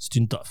 c'est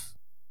une toffe.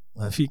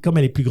 Ma fille, comme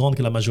elle est plus grande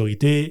que la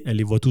majorité, elle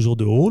les voit toujours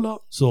de haut, là.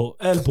 So,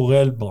 pour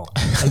elle, bon,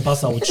 elle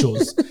passe à autre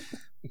chose.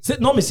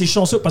 Non, mais c'est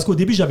chanceux, parce qu'au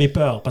début, j'avais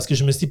peur. Parce que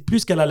je me suis dit,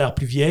 plus qu'elle a l'air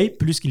plus vieille,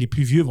 plus que les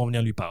plus vieux vont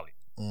venir lui parler.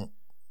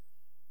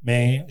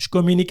 Mais je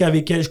communique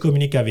avec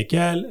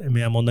elle.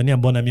 Mais à un moment donné, un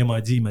bon ami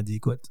m'a dit,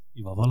 écoute,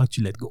 il va falloir que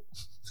tu let go.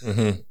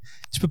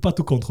 Tu peux pas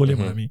tout contrôler,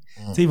 mon ami.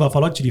 Tu sais, il va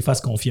falloir que tu lui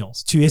fasses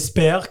confiance. Tu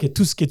espères que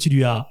tout ce que tu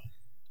lui as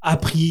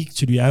appris, que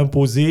tu lui as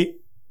imposé,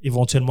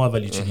 éventuellement, elle va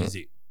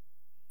l'utiliser.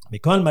 Mais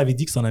quand elle m'avait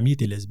dit que son amie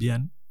était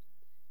lesbienne,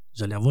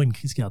 j'allais avoir une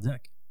crise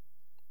cardiaque.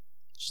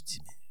 Je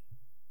dis, mais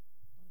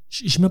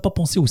je n'ai même pas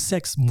pensé au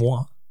sexe,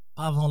 moi.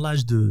 Pas avant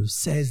l'âge de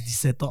 16,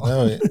 17 ans.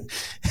 Ah oui.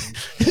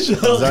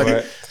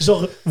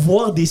 genre,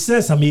 voir des seins,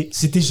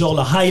 c'était genre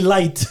le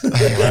highlight. Tu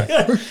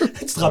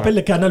te rappelles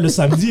le canal le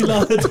samedi,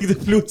 là? Tu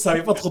ne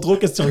savais pas trop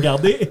qu'est-ce que tu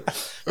regardais.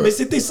 Mais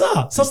c'était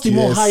ça. Ça, c'était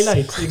mon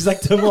highlight.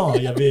 Exactement.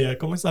 Il y avait,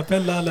 comment il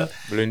s'appelle, là?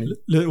 Bleu nuit.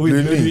 Oui,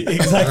 Bleu nuit.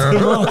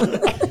 Exactement.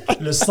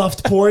 Le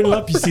soft porn,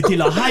 là. Puis c'était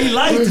le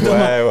highlight.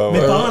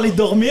 Mes parents allaient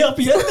dormir,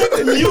 puis mute.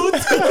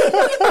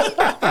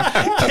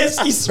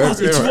 Qu'est-ce qui se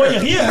passe? Et tu voyais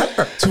rien.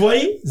 Tu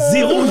voyais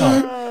zéro, là.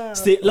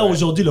 Là,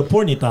 aujourd'hui, le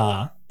porn est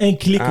à un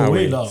clic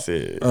away, là.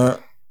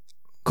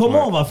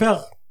 Comment on va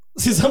faire?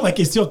 C'est ça ma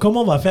question.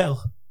 Comment on va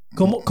faire?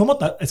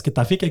 Est-ce que tu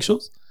as fait quelque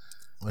chose?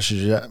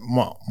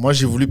 Moi,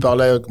 j'ai voulu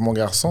parler avec mon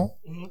garçon.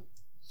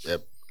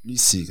 Lui,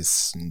 c'est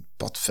une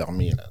porte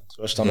fermée, là. Tu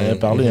vois, je t'en avais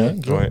parlé, hein.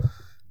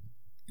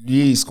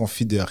 Lui, il se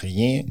confie de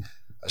rien.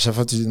 À chaque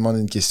fois que tu lui demandes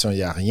une question, il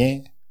n'y a rien.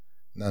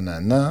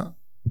 Non.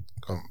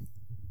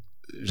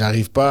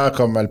 J'arrive pas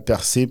à le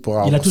percer pour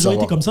avoir. Il a toujours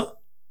été comme ça?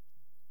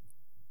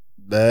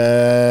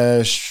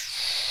 Ben, je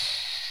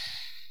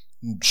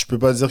peux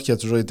pas dire qu'il a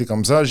toujours été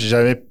comme ça.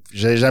 J'avais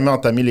jamais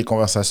entamé les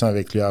conversations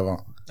avec lui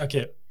avant. OK.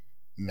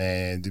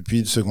 Mais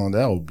depuis le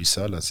secondaire, oublie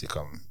ça, là, c'est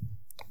comme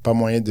pas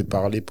moyen de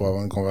parler pour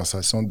avoir une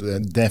conversation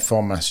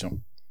d'information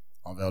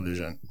envers le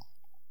jeune.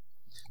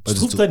 Tu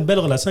trouves que tu as une belle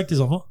relation avec tes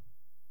enfants?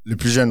 Le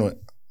plus jeune, ouais.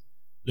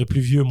 Le plus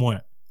vieux, moins.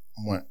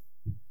 Ouais.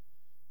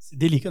 C'est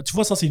délicat. Tu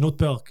vois, ça, c'est une autre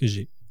peur que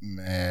j'ai.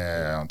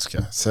 Mais en tout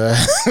cas, ça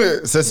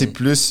c'est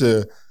plus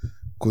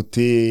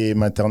côté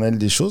maternel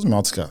des choses, mais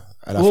en tout cas,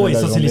 à la fin de la ça,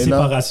 journée, c'est les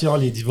séparations,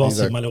 les divorces,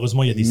 et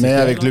malheureusement, il y a des séquelles. Mais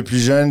avec le plus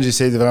jeune,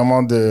 j'essaie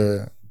vraiment de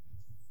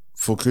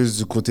focus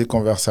du côté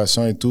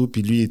conversation et tout,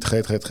 puis lui, il est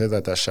très, très, très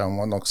attaché à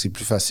moi, donc c'est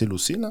plus facile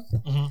aussi, là.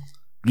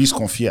 Lui, il se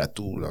confie à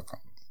tout, là.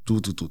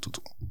 Tout.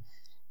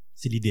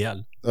 C'est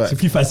l'idéal. Ouais. C'est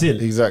plus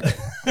facile. Exact.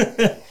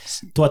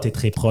 Toi, tu es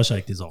très proche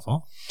avec tes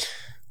enfants.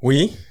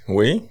 Oui.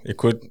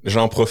 Écoute,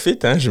 j'en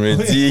profite, hein. Je me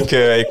dis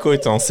que,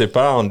 écoute, on sait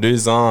pas, en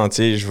 2 ans, tu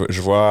sais,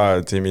 je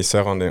vois, tu sais, mes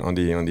sœurs ont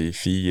des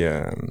filles,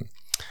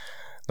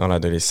 dans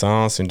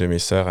l'adolescence. Une de mes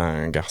sœurs a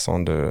un garçon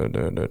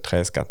de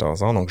 13,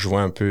 14 ans. Donc, je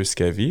vois un peu ce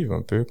qu'elles vivent,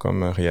 un peu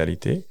comme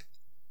réalité.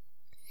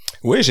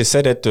 Oui,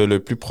 j'essaie d'être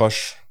le plus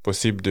proche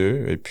possible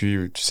d'eux. Et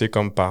puis, tu sais,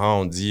 comme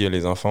parents, on dit,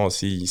 les enfants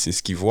aussi, c'est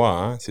ce qu'ils voient,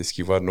 hein. C'est ce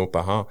qu'ils voient de nos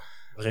parents.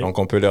 Vrai. Donc,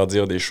 on peut leur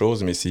dire des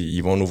choses, mais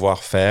ils vont nous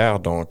voir faire.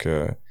 Donc,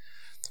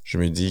 je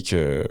me dis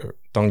que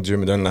tant que Dieu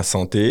me donne la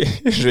santé,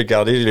 je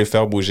vais les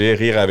faire bouger,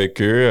 rire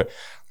avec eux,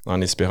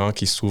 en espérant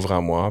qu'ils s'ouvrent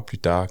à moi plus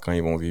tard quand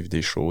ils vont vivre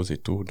des choses et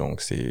tout.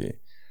 Donc,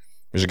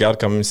 je garde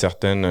quand même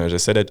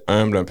j'essaie d'être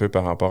humble un peu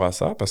par rapport à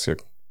ça, parce que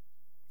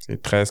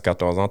c'est 13,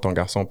 14 ans, ton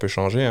garçon peut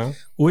changer, hein.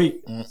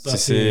 Oui. Si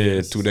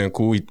c'est tout d'un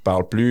coup, il te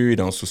parle plus, il est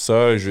dans le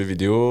sous-sol, jeux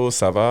vidéo,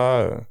 ça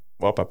va.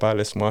 Bon, papa,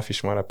 laisse-moi,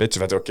 fiche-moi la paix. Tu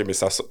vas dire, OK, mais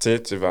ça, tu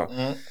sais, tu vas.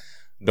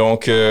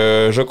 Donc,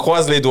 je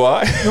croise les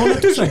doigts. Mais on a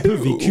tous un peu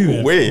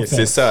vécu. Oui,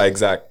 c'est ça,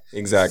 exact.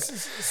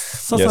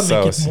 Ça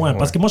m'inquiète aussi, moins. ouais.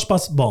 Parce que moi, je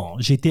pense, bon,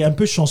 j'ai été un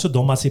peu chanceux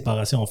dans ma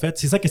séparation, en fait.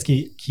 C'est ça qu'est-ce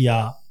qui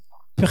a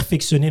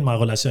perfectionné ma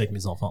relation avec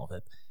mes enfants, en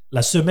fait.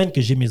 La semaine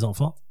que j'ai mes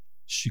enfants,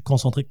 je suis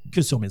concentré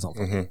que sur mes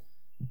enfants. Mhm.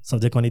 Ça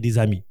veut dire qu'on est des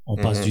amis. On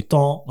passe du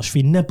temps. Je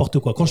fais n'importe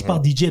quoi. Quand je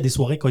pars DJ à des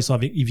soirées, quand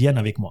ils viennent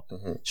avec moi.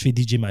 Je fais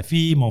DJ ma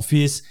fille, mon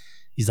fils.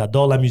 Ils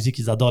adorent la musique,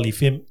 ils adorent les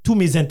films. Tous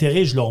mes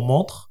intérêts, je leur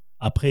montre.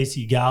 Après,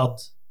 s'ils gardent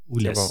ou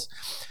laissent. Bon.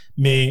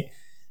 Mais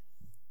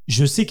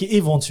je sais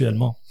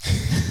qu'éventuellement,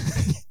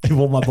 ils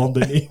vont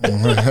m'abandonner.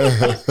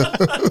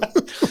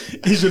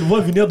 Et je le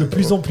vois venir de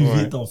plus en plus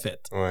vite, en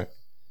fait. Ouais.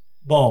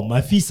 Bon,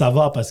 ma fille, ça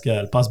va parce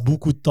qu'elle passe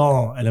beaucoup de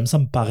temps. Elle aime ça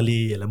me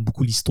parler. Elle aime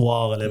beaucoup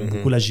l'histoire. Elle aime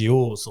beaucoup la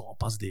géo. On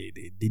passe des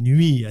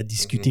nuits à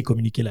discuter,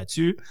 communiquer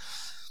là-dessus.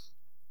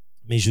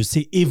 Mais je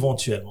sais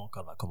éventuellement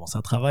quand elle va commencer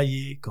à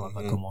travailler, quand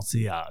elle va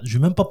commencer à... Je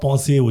vais même pas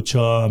penser aux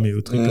chums et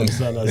aux trucs comme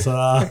ça. Là,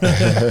 ça,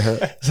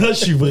 je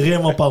suis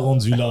vraiment pas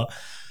rendu là.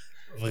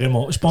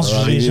 Vraiment. Je pense que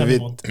je vais jamais...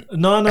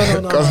 Non, mais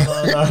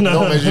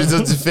je veux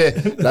dire, tu fais...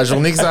 La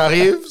journée que ça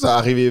arrive, ça va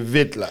arriver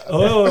vite, là.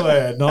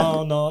 Ouais.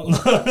 Non.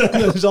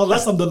 Genre là,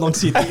 ça me donne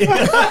l'anxiété.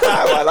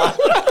 Voilà.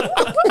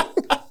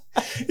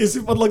 Et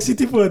c'est pas de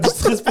l'anxiété pour du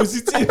stress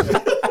positif.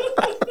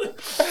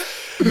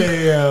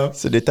 Mais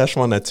c'est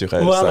détachement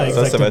naturel. Voilà,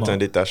 ça va être un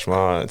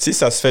détachement. Si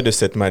ça se fait de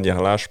cette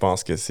manière-là, je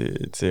pense que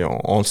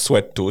on le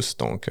souhaite tous.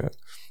 Donc,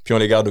 puis on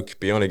les garde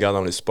occupés, on les garde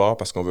dans le sport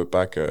parce qu'on veut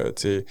pas que,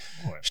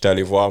 j'étais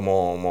allé voir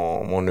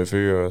mon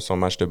neveu son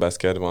match de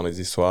basket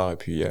vendredi soir et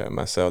puis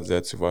ma sœur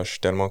disait, tu vois, je suis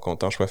tellement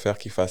content, je préfère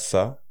qu'il fasse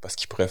ça parce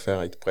qu'il pourrait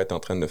être en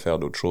train de faire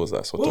d'autres choses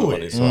là, surtout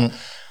vendredi soir.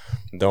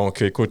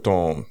 Donc, écoute,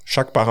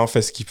 chaque parent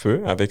fait ce qu'il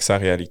peut avec sa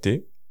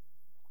réalité.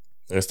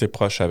 Rester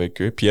proche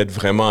avec eux, puis être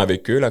vraiment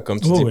avec eux, là, comme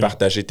tu dis,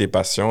 partager tes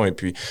passions. Et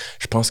puis,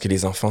 je pense que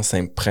les enfants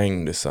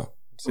s'imprègnent de ça.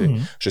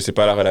 Je sais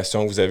pas la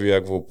relation que vous avez eu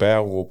avec vos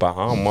pères ou vos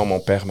parents. Moi,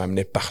 mon père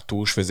m'amenait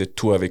partout. Je faisais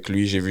tout avec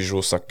lui. J'ai vu jouer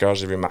au soccer,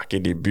 j'ai vu marquer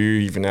des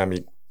buts. Il venait à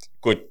mes...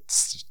 Écoute,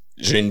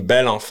 j'ai une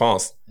belle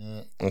enfance.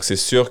 Donc, c'est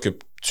sûr que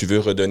tu veux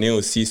redonner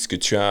aussi ce que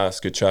tu as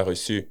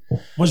reçu.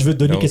 Moi, je veux te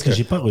donner qu'est-ce que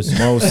j'ai pas reçu.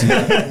 Moi aussi.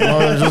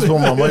 Juste pour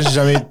moi. Moi, j'ai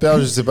jamais eu de père,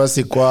 je sais pas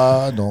c'est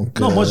quoi, donc...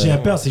 Non, moi, j'ai un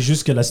père, c'est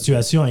juste que la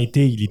situation il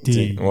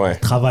était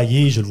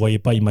travaillé, je le voyais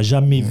pas. Il m'a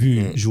jamais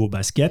vu jouer au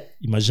basket.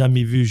 Il m'a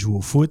jamais vu jouer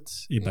au foot.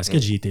 Et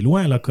basket, j'ai été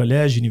loin, là,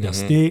 collège,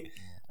 université.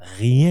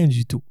 Rien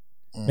du tout.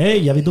 Mais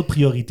il y avait d'autres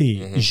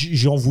priorités.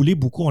 J'en voulais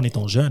beaucoup en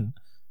étant jeune.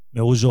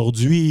 Mais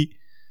aujourd'hui,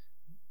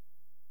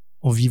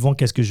 en vivant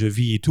qu'est-ce que je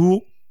vis et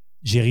tout,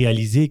 j'ai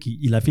réalisé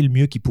qu'il a fait le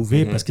mieux qu'il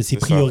pouvait parce que ses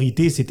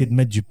priorités, c'était de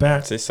mettre du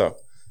pain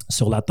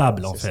sur la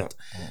table, en fait.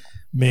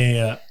 Mais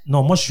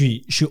non, moi, je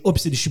suis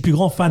obsédé. Je suis plus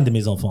grand fan de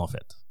mes enfants, en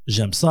fait.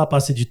 J'aime ça,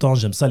 passer du temps.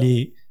 J'aime ça,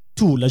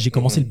 tout. Là, j'ai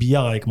commencé le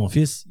billard avec mon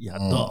fils. Il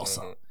adore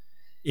ça.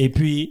 Et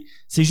puis,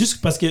 c'est juste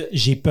parce que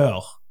j'ai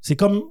peur. C'est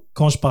comme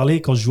quand je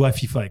jouais à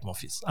FIFA avec mon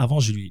fils. Avant,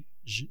 je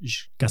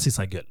cassais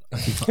sa gueule à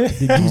FIFA.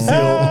 Des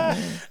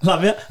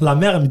 12-0. La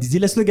mère, elle me disait,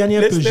 laisse-le gagner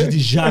un peu. Je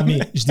dis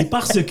jamais. Je dis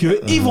parce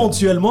que,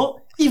 éventuellement,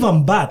 il va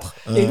me battre.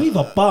 Et lui, il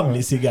va pas me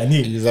laisser gagner.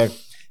 Exact.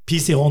 Puis il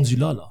s'est rendu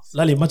là.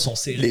 Là, les matchs sont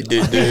serrés. Les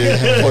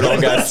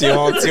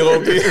prolongations, tir au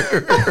but.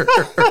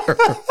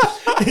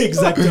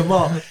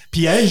 Exactement.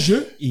 Puis il y a un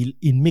jeu,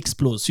 il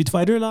m'explose. Street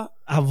Fighter, là,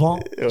 avant,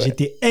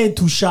 j'étais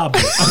intouchable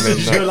à ce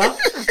jeu-là.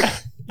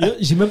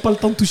 J'ai même pas le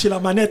temps de toucher la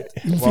manette.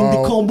 Il me fait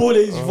des combos, là,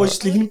 je vois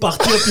juste les lignes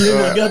partir, puis il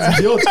me regarde, il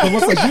me dit, oh, tu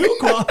commences à jouer ou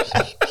quoi?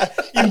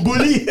 Il me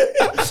bully,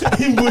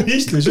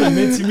 je te jure, il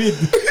m'intimide.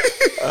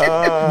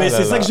 Mais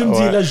c'est ça que je me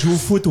dis, là, je joue au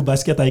foot, au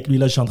basket avec lui,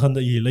 là, je suis en train de,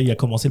 là, il a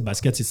commencé le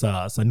basket, c'est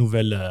sa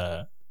nouvelle,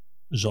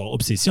 genre,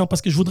 obsession,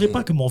 parce que je voudrais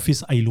pas que mon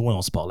fils aille loin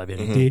en sport, la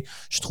vérité.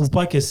 Je trouve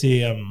pas que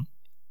c'est,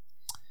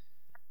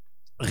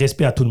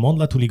 respect à tout le monde,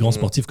 là, tous les grands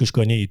sportifs que je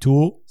connais et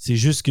tout. C'est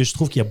juste que je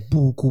trouve qu'il y a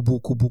beaucoup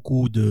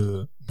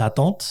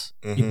d'attentes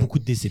et beaucoup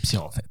de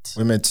déceptions, en fait.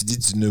 Oui, mais tu dis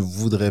tu ne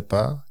voudrais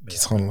pas qu'il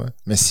se rende loin.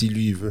 Mais si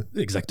lui, il veut.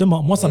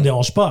 Exactement. Moi, ça me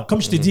dérange pas.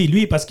 Comme je t'ai dit,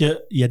 lui, parce qu'il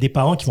y a des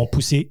parents qui vont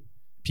pousser.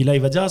 Puis là,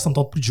 il va dire, ça me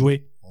tente plus de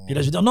jouer. Et là,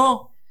 je vais dire,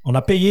 non, on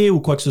a payé ou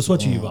quoi que ce soit,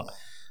 tu y vas.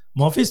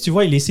 Mon fils, tu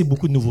vois, il essaie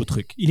beaucoup de nouveaux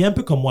trucs. Il est un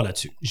peu comme moi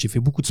là-dessus. J'ai fait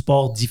beaucoup de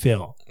sports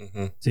différents.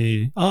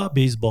 C'est,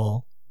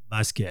 baseball,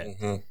 basket,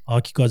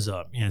 hockey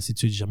cosa, et ainsi de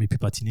suite. J'ai jamais pu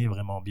patiner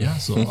vraiment bien.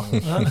 So,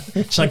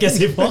 chacun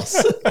ses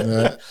forces.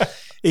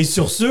 Et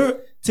sur ce, tu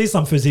sais, ça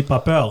me faisait pas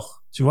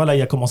peur. Tu vois, là,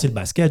 il a commencé le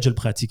basket, je le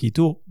pratique et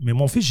tout. Mais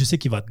mon fils, je sais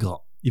qu'il va être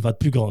grand. Il va être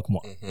plus grand que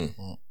moi.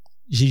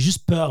 J'ai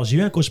juste peur. J'ai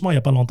eu un cauchemar il y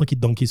a pas longtemps qui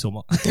te donkait sur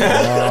moi.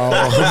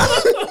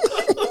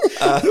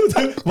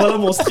 Voilà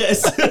mon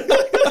stress.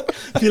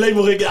 Puis là, il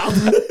me regarde.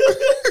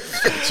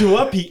 Tu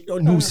vois, puis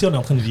nous aussi, on est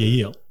en train de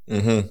vieillir. Tu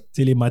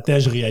sais, les matins,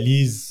 je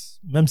réalise,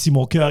 même si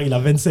mon cœur, il a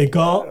 25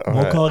 ans,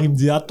 mon corps, il me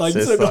dit, attends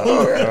une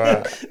seconde.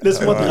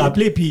 Laisse-moi te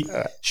rappeler. Puis,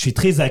 je suis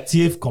très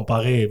actif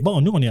comparé.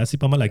 Bon, nous, on est assez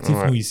pas mal actifs,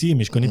 nous, ici,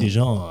 mais je connais des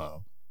gens,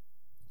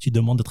 tu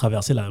demandes de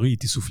traverser la rue, il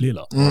est essoufflé,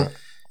 là.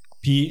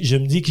 Puis, je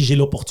me dis que j'ai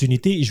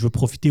l'opportunité et je veux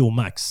profiter au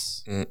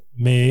max.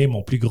 Mais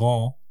mon plus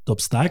grand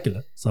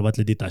obstacle, ça va être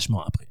le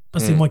détachement après.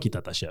 Parce que c'est moi qui est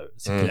attaché à eux,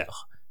 c'est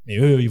clair. Mais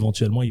eux,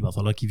 éventuellement, il va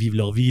falloir qu'ils vivent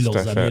leur vie, Tout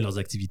leurs à amis, fait. leurs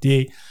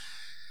activités.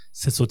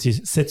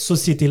 Cette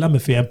société-là me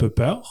fait un peu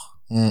peur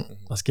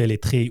parce qu'elle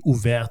est très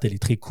ouverte, elle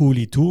est très cool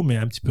et tout, mais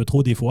un petit peu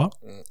trop des fois.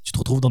 Tu te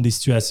retrouves dans des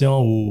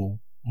situations où,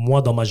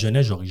 moi, dans ma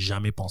jeunesse, j'aurais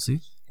jamais pensé.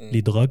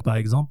 Les drogues, par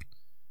exemple.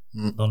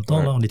 Dans le temps,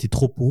 Ouais. là, on était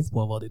trop pauvres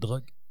pour avoir des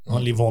drogues. On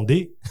les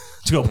vendait,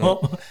 tu comprends?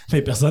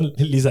 Mais personne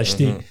les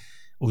achetait.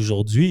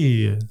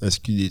 Aujourd'hui,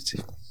 SQDT.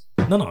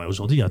 non,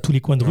 aujourd'hui, il y a tous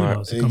les coins de rue. Ouais,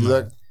 là. C'est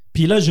exact. Comme,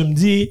 puis là, je me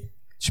dis,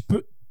 tu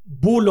peux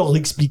beau leur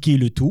expliquer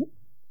le tout,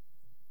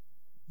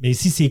 mais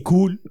si c'est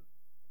cool,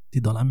 t'es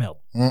dans la merde.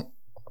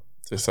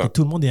 C'est Et ça.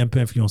 tout le monde est un peu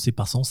influencé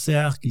par son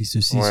cercle, et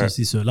ceci, Ouais.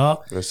 ceci,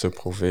 cela. Ils veulent se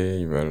prouver,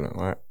 ils veulent...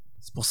 Ouais.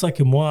 C'est pour ça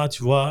que moi,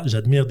 tu vois,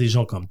 j'admire des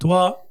gens comme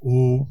toi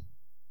où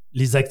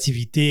les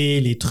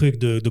activités, les trucs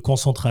de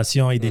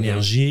concentration et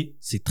d'énergie,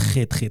 c'est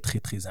très, très, très,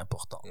 très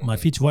important. Ma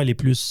fille, tu vois, elle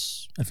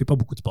fait pas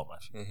beaucoup de sport, ma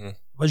fille. Elle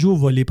va jouer au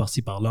volley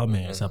par-ci, par-là,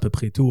 mais c'est à peu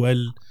près tout.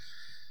 Elle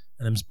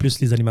aime plus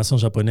les animations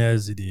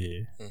japonaises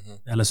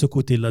elle a ce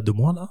côté-là de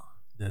moi, là,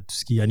 de tout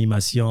ce qui est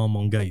animation,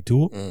 manga et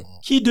tout,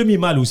 qui est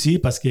demi-mal aussi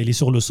parce qu'elle est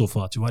sur le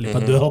sofa, tu vois, elle est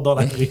pas dehors dans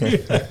la rue.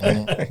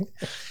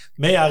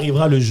 Mais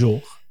arrivera le jour.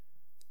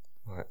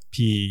 Ouais.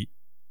 Puis,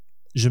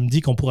 je me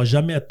dis qu'on pourra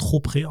jamais être trop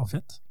près, en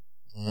fait.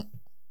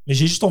 Mais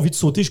j'ai juste envie de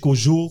sauter jusqu'au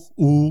jour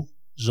où,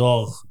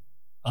 genre,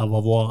 elle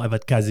va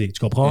te caser, tu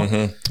comprends?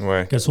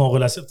 Ouais. Qu'elle soit en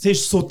relation. Tu sais,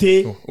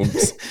 sauter.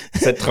 Oups.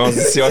 Cette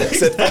transition,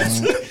 cette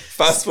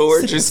fast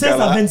forward jusqu'à 16 à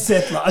là.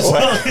 27, là. Genre,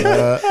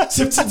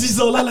 ce petit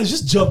 10 ans-là, là,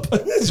 juste jump.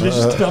 Je vais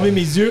juste fermer mes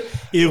yeux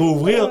et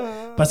rouvrir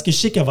parce que je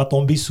sais qu'elle va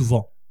tomber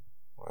souvent.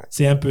 Ouais.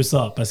 C'est un peu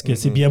ça. Parce que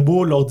c'est bien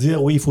beau leur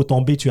dire, oui, il faut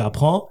tomber, tu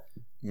apprends.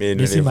 Mais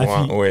Mais c'est ma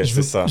voir. fille. Ouais, je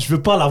c'est ça.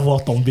 veux pas la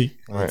voir tomber.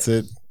 Ouais.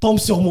 Tombe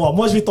sur moi.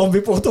 Moi, je vais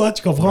tomber pour toi,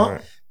 tu comprends? Ouais.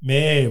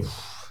 Mais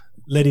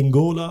letting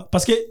go, là.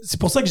 Parce que c'est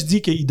pour ça que je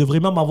dis qu'il devrait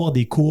même avoir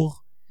des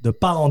cours de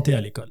parenté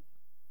à l'école.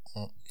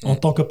 En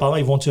tant que parent,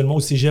 éventuellement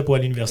au cégep ou à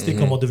l'université,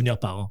 comment devenir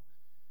parent.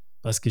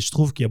 Parce que je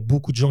trouve qu'il y a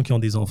beaucoup de gens qui ont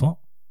des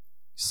enfants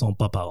qui sont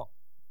pas parents.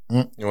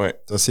 Ouais,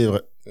 Ça, c'est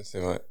vrai. c'est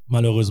vrai.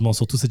 Malheureusement,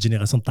 surtout cette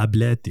génération de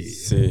tablettes. Et...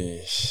 Je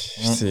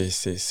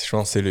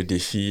pense que c'est le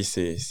défi,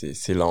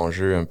 c'est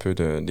l'enjeu un peu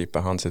des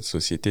parents de cette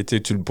société. Tu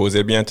sais, tu le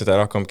posais bien tout à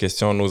l'heure comme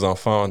question, nos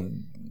enfants, tu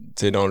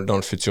sais, dans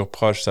le futur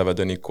proche, ça va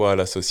donner quoi à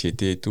la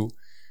société et tout.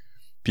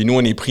 Puis nous,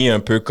 on est pris un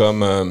peu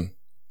comme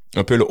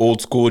un peu le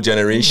old school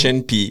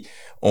generation, puis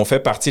on fait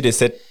partie de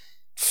cette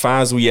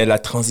phase où la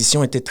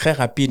transition était très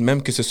rapide,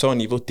 même que ce soit au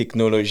niveau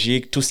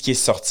technologique, tout ce qui est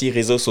sorti,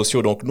 réseaux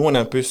sociaux. Donc nous, on a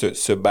un peu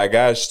ce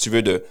bagage, si tu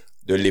veux, de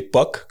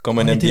l'époque, comme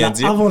on aime était bien là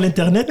dire. Avant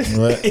l'Internet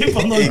et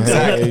pendant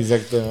l'Internet.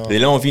 Exactement. Et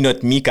là, on vit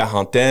notre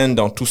mi-quarantaine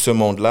dans tout ce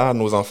monde-là.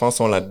 Nos enfants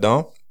sont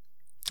là-dedans.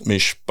 Mais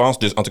je pense,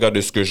 en tout cas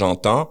de ce que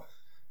j'entends,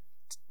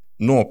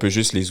 nous, on peut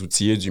juste les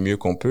outiller du mieux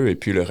qu'on peut. Et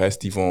puis le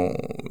reste, ils vont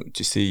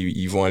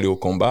aller au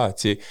combat.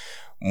 Tu sais,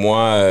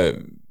 moi,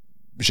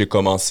 j'ai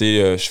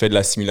commencé, je fais de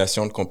la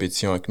simulation de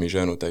compétition avec mes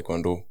jeunes au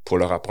taekwondo pour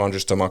leur apprendre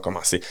justement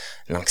comment c'est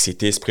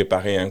l'anxiété, se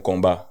préparer à un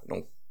combat.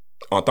 Donc,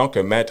 en tant que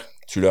maître,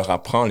 tu leur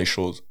apprends les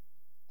choses.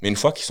 Mais une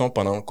fois qu'ils sont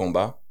pendant le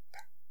combat,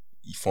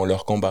 ils font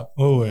leur combat.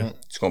 Oh ouais.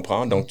 Tu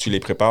comprends? Donc, tu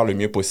les prépares le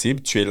mieux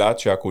possible. Tu es là,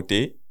 tu es à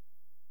côté.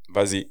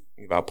 Vas-y.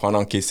 Il va apprendre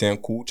à encaisser un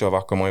coup. Tu vas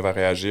voir comment il va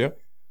réagir.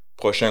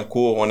 Prochain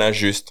cours, on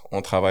ajuste.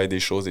 On travaille des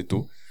choses et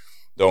tout.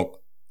 Donc,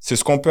 c'est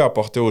ce qu'on peut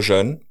apporter aux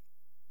jeunes.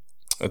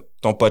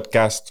 Ton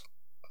podcast,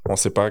 je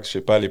sais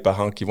pas, les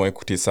parents qui vont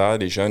écouter ça,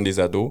 les jeunes, les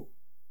ados.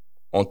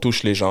 On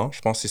touche les gens. Je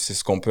pense que c'est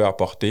ce qu'on peut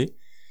apporter.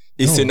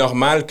 Et c'est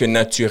normal que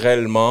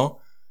naturellement,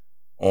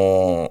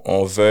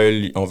 on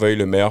veuille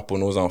le meilleur pour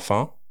nos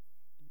enfants.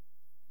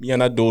 Il y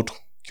en a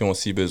d'autres qui ont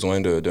aussi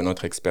besoin de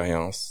notre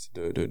expérience,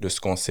 de ce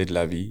qu'on sait de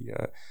la vie.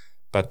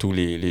 Pas tous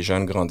les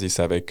jeunes grandissent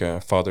avec un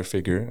father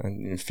figure,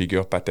 une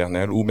figure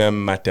paternelle ou même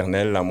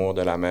maternelle, l'amour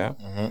de la mère.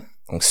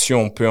 Donc, si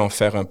on peut en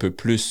faire un peu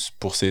plus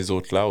pour ces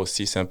autres-là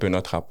aussi, c'est un peu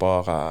notre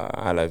rapport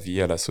à la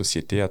vie, à la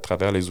société, à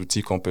travers les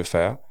outils qu'on peut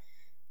faire.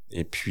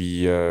 Et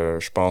puis,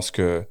 je pense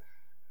que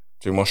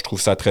moi, je trouve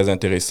ça très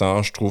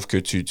intéressant. Je trouve que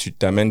tu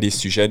t'amènes des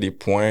sujets, des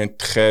points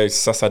très...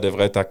 Ça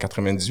devrait être à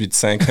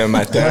 98.5 un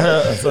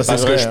matin.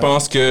 Parce que je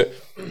pense que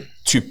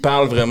tu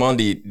parles vraiment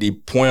des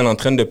points, on est en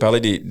train de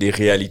parler des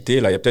réalités.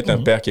 Là, il y a peut-être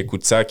un père qui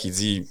écoute ça, qui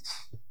dit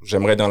 «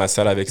 J'aimerais être dans la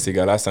salle avec ces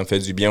gars-là, ça me fait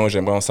du bien, ou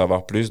j'aimerais en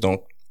savoir plus. »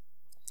 Donc,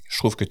 je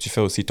trouve que tu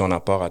fais aussi ton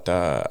apport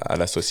à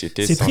la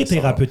société. C'est très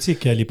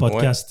thérapeutique, les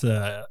podcasts.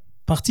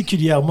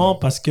 Particulièrement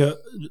parce que,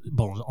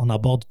 bon, on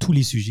aborde tous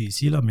les sujets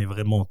ici, là, mais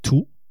vraiment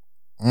tout.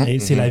 Et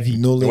c'est la vie.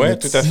 No limits. Ouais,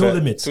 tout à fait. No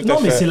limits. Non,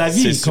 mais c'est la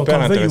vie. Quand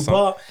on veuille ou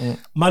pas,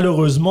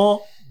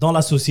 malheureusement, dans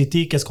la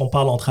société, qu'est-ce qu'on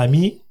parle entre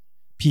amis?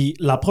 Puis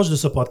l'approche de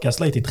ce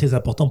podcast-là était très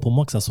importante pour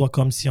moi, que ça soit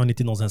comme si on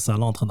était dans un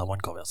salon en train d'avoir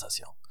une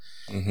conversation.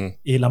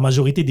 Et la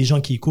majorité des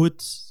gens qui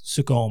écoutent,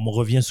 ce qu'on me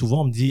revient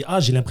souvent, on me dit «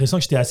 Ah, j'ai l'impression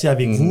que j'étais assis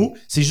avec vous.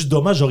 C'est juste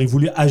dommage, j'aurais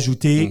voulu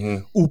ajouter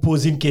ou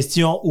poser une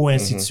question ou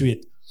ainsi de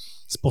suite. »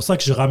 C'est pour ça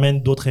que je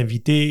ramène d'autres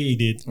invités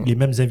et les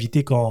mêmes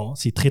invités quand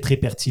c'est très, très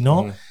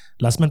pertinent.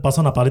 La semaine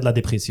passée, on a parlé de la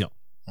dépression.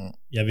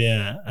 Il y avait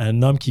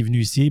un homme qui est venu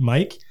ici,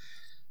 Mike,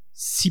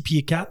 6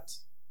 pieds 4,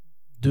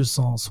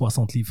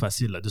 260 livres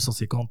facile, là,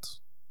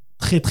 250.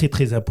 Très, très,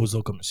 très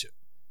imposant comme monsieur.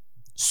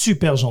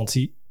 Super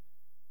gentil.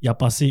 Il a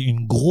passé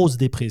une grosse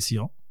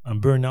dépression, un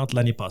burn-out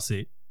l'année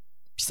passée.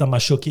 Puis ça m'a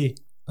choqué.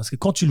 Parce que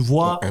quand tu le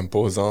vois...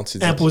 Imposant, tu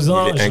dis.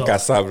 Imposant. Il est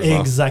incassable. Genre.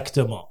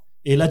 Exactement.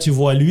 Et là, tu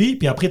vois lui,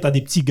 puis après, t'as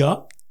des petits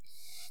gars,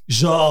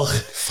 genre...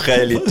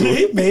 frêles et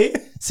tout. Mais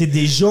c'est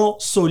des gens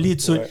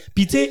solides. Ouais.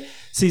 Puis tu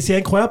sais, c'est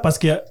incroyable parce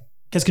que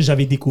qu'est-ce que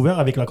j'avais découvert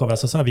avec la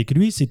conversation avec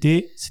lui,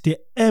 c'était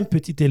un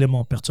petit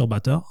élément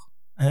perturbateur,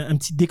 un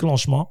petit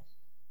déclenchement.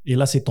 Et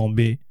là, c'est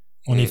tombé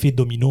en effet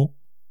domino,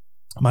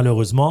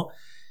 malheureusement.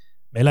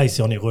 Mais là, il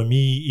s'en est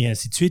remis et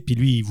ainsi de suite. Puis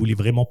lui, il voulait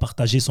vraiment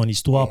partager son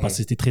histoire parce que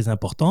c'était très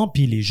important.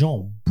 Puis les gens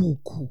ont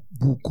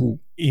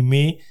beaucoup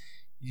aimé.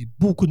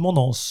 Beaucoup de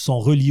monde sont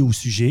reliés au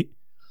sujet.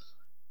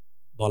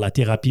 Bon, la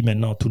thérapie,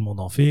 maintenant, tout le monde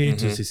en fait.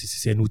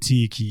 C'est un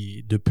outil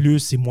qui, de plus,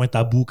 c'est moins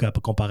tabou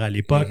comparé à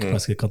l'époque.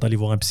 Parce que quand t'allais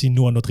voir un psy,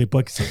 nous, à notre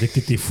époque, ça disait que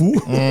t'étais fou.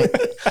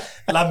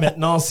 Là,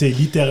 maintenant, c'est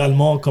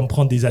littéralement comme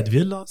prendre des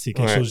Advil. Là. C'est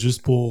quelque chose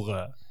juste pour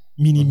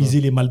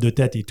minimiser les mal de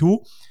tête et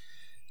tout.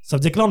 Ça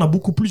veut dire que là, on a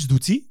beaucoup plus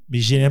d'outils, mais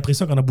j'ai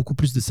l'impression qu'on a beaucoup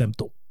plus de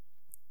symptômes.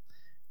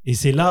 Et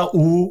c'est là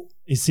où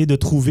essayer de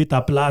trouver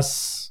ta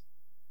place.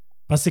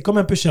 Parce que c'est comme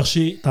un peu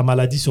chercher ta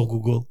maladie sur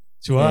Google.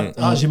 Tu vois,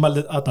 j'ai mal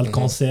de... t'as le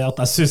cancer,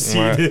 t'as ceci.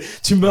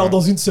 Tu meurs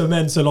dans une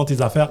semaine selon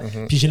tes affaires.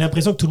 Puis j'ai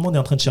l'impression que tout le monde est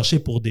en train de chercher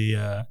pour des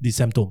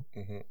symptômes.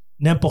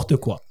 N'importe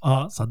quoi.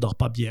 Ah, ça dort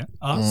pas bien.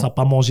 Ah, ça n'a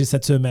pas mangé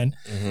cette semaine.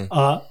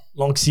 Ah,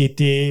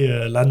 l'anxiété,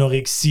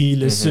 l'anorexie,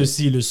 le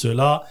ceci, le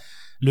cela,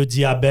 le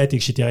diabète,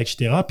 etc.,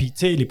 etc. Puis,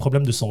 tu sais, les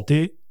problèmes de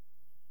santé,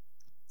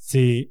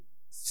 c'est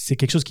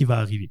quelque chose qui va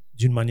arriver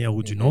d'une manière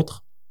ou d'une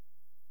autre.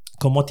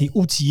 Comment tu es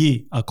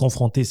outillé à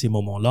confronter ces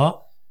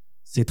moments-là,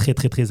 c'est très,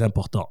 très, très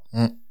important.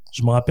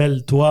 Je me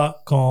rappelle,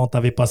 toi, quand tu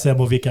avais passé un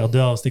mauvais quart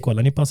d'heure, c'était quoi,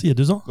 l'année passée, il y a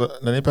 2 ans?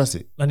 L'année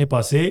passée. L'année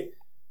passée,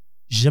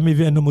 j'ai jamais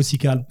vu un homme aussi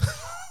calme.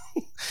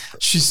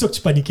 Je suis sûr que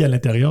tu paniquais à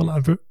l'intérieur, là,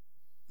 un peu.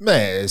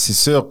 Mais c'est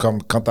sûr,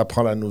 comme quand tu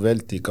apprends la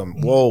nouvelle, tu es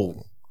comme, wow,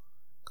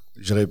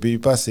 j'aurais pu y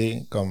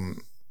passer. Comme...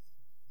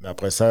 Mais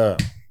après ça,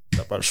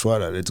 t'as pas le choix,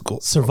 là, let's go.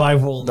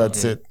 Survival.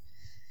 That's it.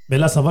 Mais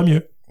là, ça va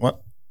mieux. Ouais,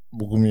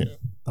 beaucoup mieux.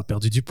 T'as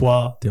perdu du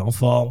poids, t'es en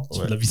forme, tu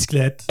fais de la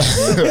bicyclette.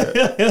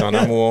 T'es en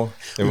amour,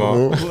 c'est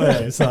bon.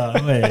 Ouais, ça,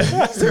 ouais.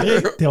 C'est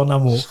vrai, t'es en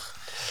amour.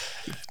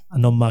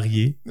 Un homme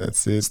marié.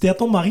 That's it. C'était à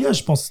ton mariage,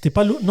 je pense. C'était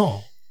pas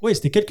non. Oui,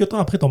 c'était quelques temps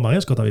après ton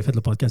mariage quand t'avais fait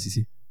le podcast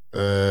ici.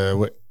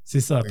 Ouais.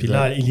 C'est ça. Puis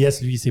là, Elias,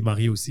 lui, il s'est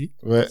marié aussi.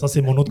 Ouais. Ça,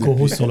 c'est mon autre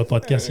co-host sur le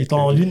podcast. Il est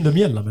en lune de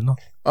miel, là, maintenant.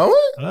 Ah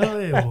ouais?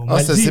 Ouais, ah,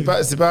 ça, c'est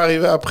pas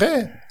arrivé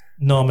après?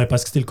 Non, mais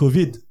parce que c'était le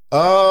COVID.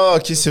 Ah,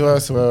 ok, c'est vrai.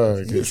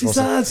 Okay,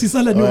 c'est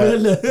ça la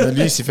nouvelle. Mais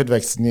lui, il s'est fait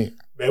vacciner.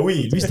 Ben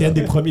oui, lui, c'était un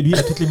des premiers. Lui, il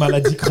a toutes les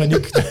maladies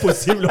chroniques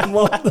possibles au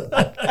monde.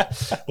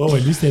 Ouais,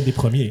 lui, c'était un des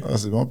premiers. Ah,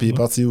 c'est bon. Puis il est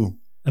parti où?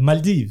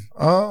 Maldives.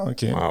 Ah,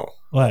 ok.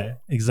 Wow. Ouais,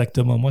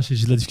 exactement. Moi,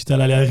 j'ai de la difficulté à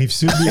aller à la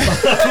Rive-Sud.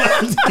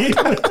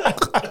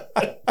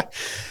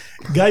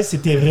 Guys,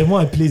 c'était vraiment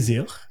un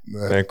plaisir.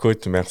 Ben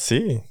écoute,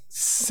 merci.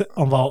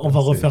 On va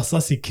refaire ça,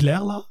 c'est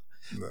clair, là.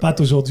 Pat,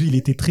 aujourd'hui, il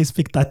était très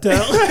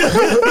spectateur.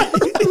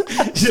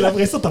 J'ai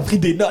l'impression que t'as pris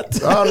des notes.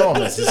 Ah non,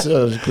 mais c'est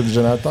sûr. J'écoute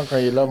Jonathan quand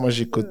il est là. Moi,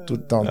 j'écoute tout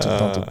le temps.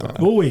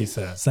 Oh oui,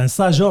 c'est un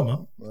sage homme.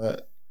 Hein. Ouais.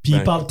 Puis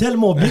il parle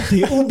tellement bien que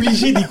t'es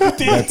obligé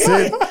d'écouter.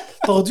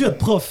 T'aurais dû être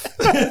prof.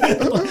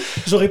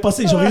 J'aurais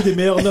eu des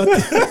meilleures notes.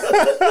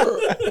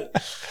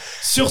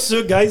 Sur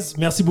ce, guys,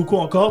 merci beaucoup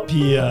encore,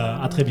 puis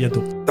à très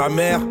bientôt. Ta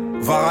mère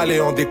va râler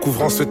en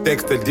découvrant ce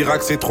texte. Elle dira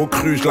que c'est trop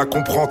cru, je la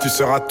comprends, tu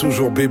seras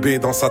toujours bébé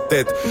dans sa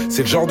tête.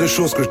 C'est le genre de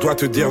choses que je dois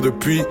te dire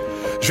depuis.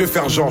 Je vais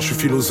faire genre, je suis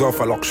philosophe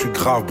alors que je suis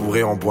grave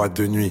bourré en boîte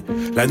de nuit.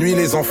 La nuit,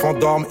 les enfants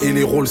dorment et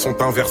les rôles sont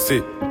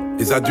inversés.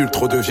 Les adultes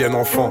redeviennent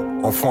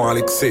enfants à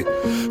l'excès.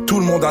 Tout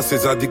le monde a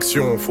ses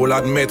addictions, faut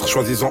l'admettre.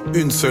 Choisis-en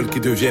une seule qui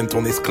devienne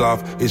ton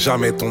esclave et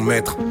jamais ton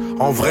maître.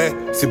 En vrai,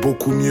 c'est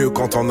beaucoup mieux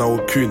quand t'en as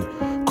aucune.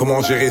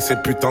 Comment gérer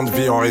cette putain de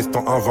vie en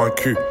restant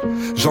invaincu?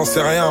 J'en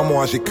sais rien,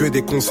 moi, j'ai que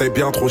des conseils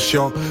bien trop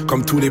chiants.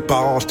 Comme tous les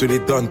parents, je te les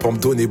donne pour me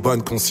donner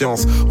bonne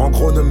conscience. En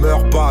gros, ne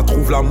meurs pas,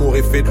 trouve l'amour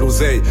et fais de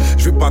l'oseille.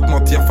 Je vais pas te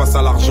mentir, face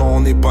à l'argent,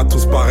 on n'est pas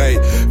tous pareils.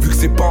 Vu que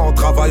c'est pas en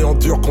travaillant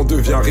dur qu'on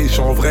devient riche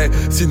en vrai.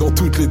 Sinon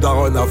toutes les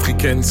daronnes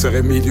africaines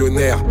seraient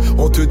millionnaires.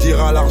 On te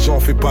dira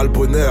l'argent fait pas le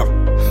bonheur.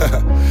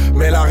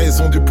 Mais la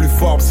raison du plus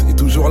fort est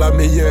toujours la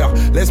meilleure.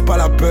 Laisse pas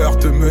la peur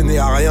te mener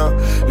à rien.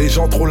 Les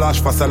gens trop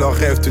lâches face à leurs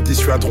rêves te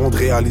dissuaderont de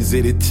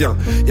réaliser les tiens.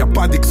 Y a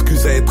pas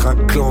d'excuse à être un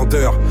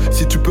clandeur.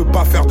 Si tu peux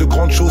pas faire de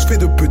grandes choses, fais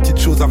de petites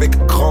choses avec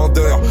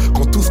grandeur.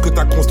 Quand tout ce que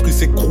t'as construit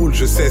s'écroule,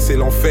 je sais c'est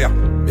l'enfer.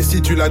 Mais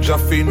si tu l'as déjà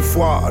fait une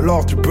fois,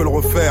 alors tu peux le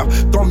refaire.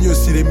 Tant mieux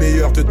si les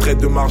meilleurs te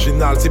traitent de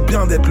marginal. C'est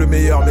bien d'être le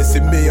meilleur, mais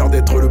c'est meilleur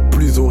d'être le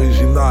plus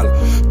original.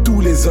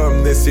 Tous les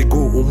hommes naissent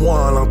égaux, au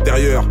moins à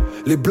l'intérieur.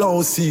 Les blancs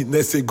aussi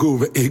naissent égaux,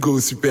 mais égaux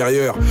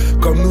supérieurs.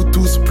 Comme nous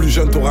tous, plus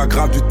jeune t'auras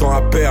grave du temps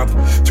à perdre.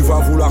 Tu vas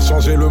vouloir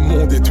changer le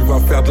monde et tu vas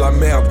faire de la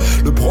merde.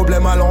 Le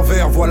problème à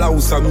l'envers, voilà où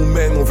ça nous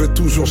mène. On veut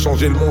toujours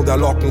changer le monde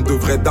alors qu'on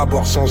devrait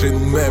d'abord changer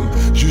nous-mêmes.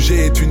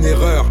 Juger est une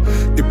erreur,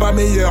 T'es pas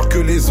meilleur que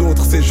les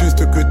autres, c'est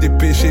juste que tes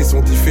péchés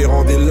sont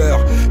différents des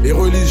leurs. Les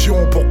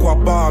religions, pourquoi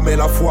pas, mais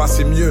la foi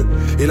c'est mieux.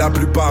 Et la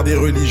plupart des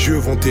religieux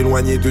vont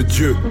t'éloigner de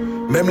Dieu.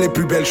 Même les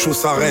plus belles choses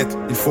s'arrêtent,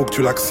 il faut que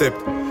tu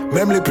l'acceptes.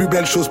 Même les plus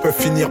belles choses peuvent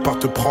finir par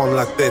te prendre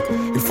la tête.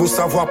 Il faut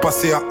savoir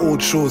passer à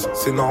autre chose,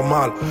 c'est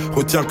normal.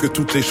 Retiens que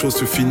toutes les choses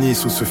se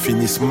finissent ou se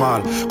finissent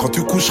mal. Quand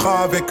tu coucheras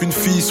avec une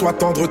fille, sois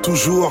tendre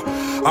toujours.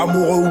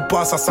 Amoureux ou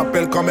pas, ça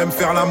s'appelle quand même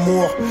faire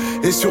l'amour.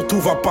 Et surtout,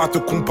 va pas te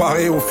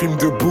comparer aux films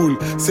de boules.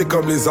 C'est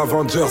comme les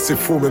Avengers, c'est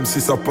faux même si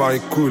ça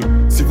paraît cool.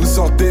 Si vous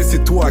sortez,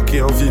 c'est toi qui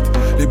invite.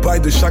 Les bails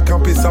de chacun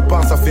paie sa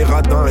part, ça fait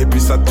radin et puis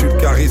ça tue le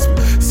charisme.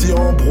 Si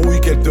embrouille,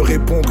 qu'elle te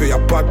répond qu'il y a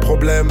pas de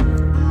problème,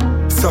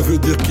 ça veut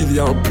dire qu'il y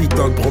a un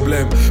putain de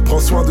problème. Prends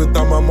soin de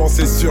ta maman,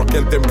 c'est sûr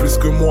qu'elle t'aime plus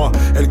que moi.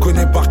 Elle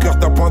connaît par cœur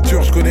ta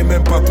pointure, je connais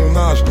même pas ton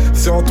âge.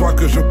 C'est en toi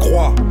que je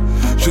crois.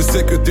 Je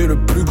sais que t'es le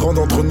plus grand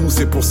d'entre nous,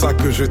 c'est pour ça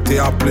que je t'ai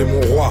appelé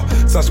mon roi.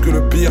 Sache que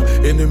le pire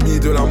ennemi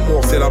de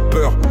l'amour, c'est la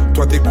peur.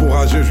 Toi t'es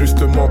courageux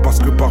justement parce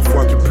que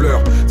parfois tu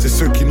pleures. C'est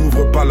ceux qui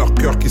n'ouvrent pas leur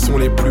cœur qui sont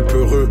les plus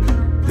peureux.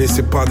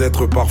 N'essaie pas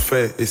d'être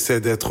parfait, essaie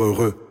d'être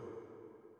heureux.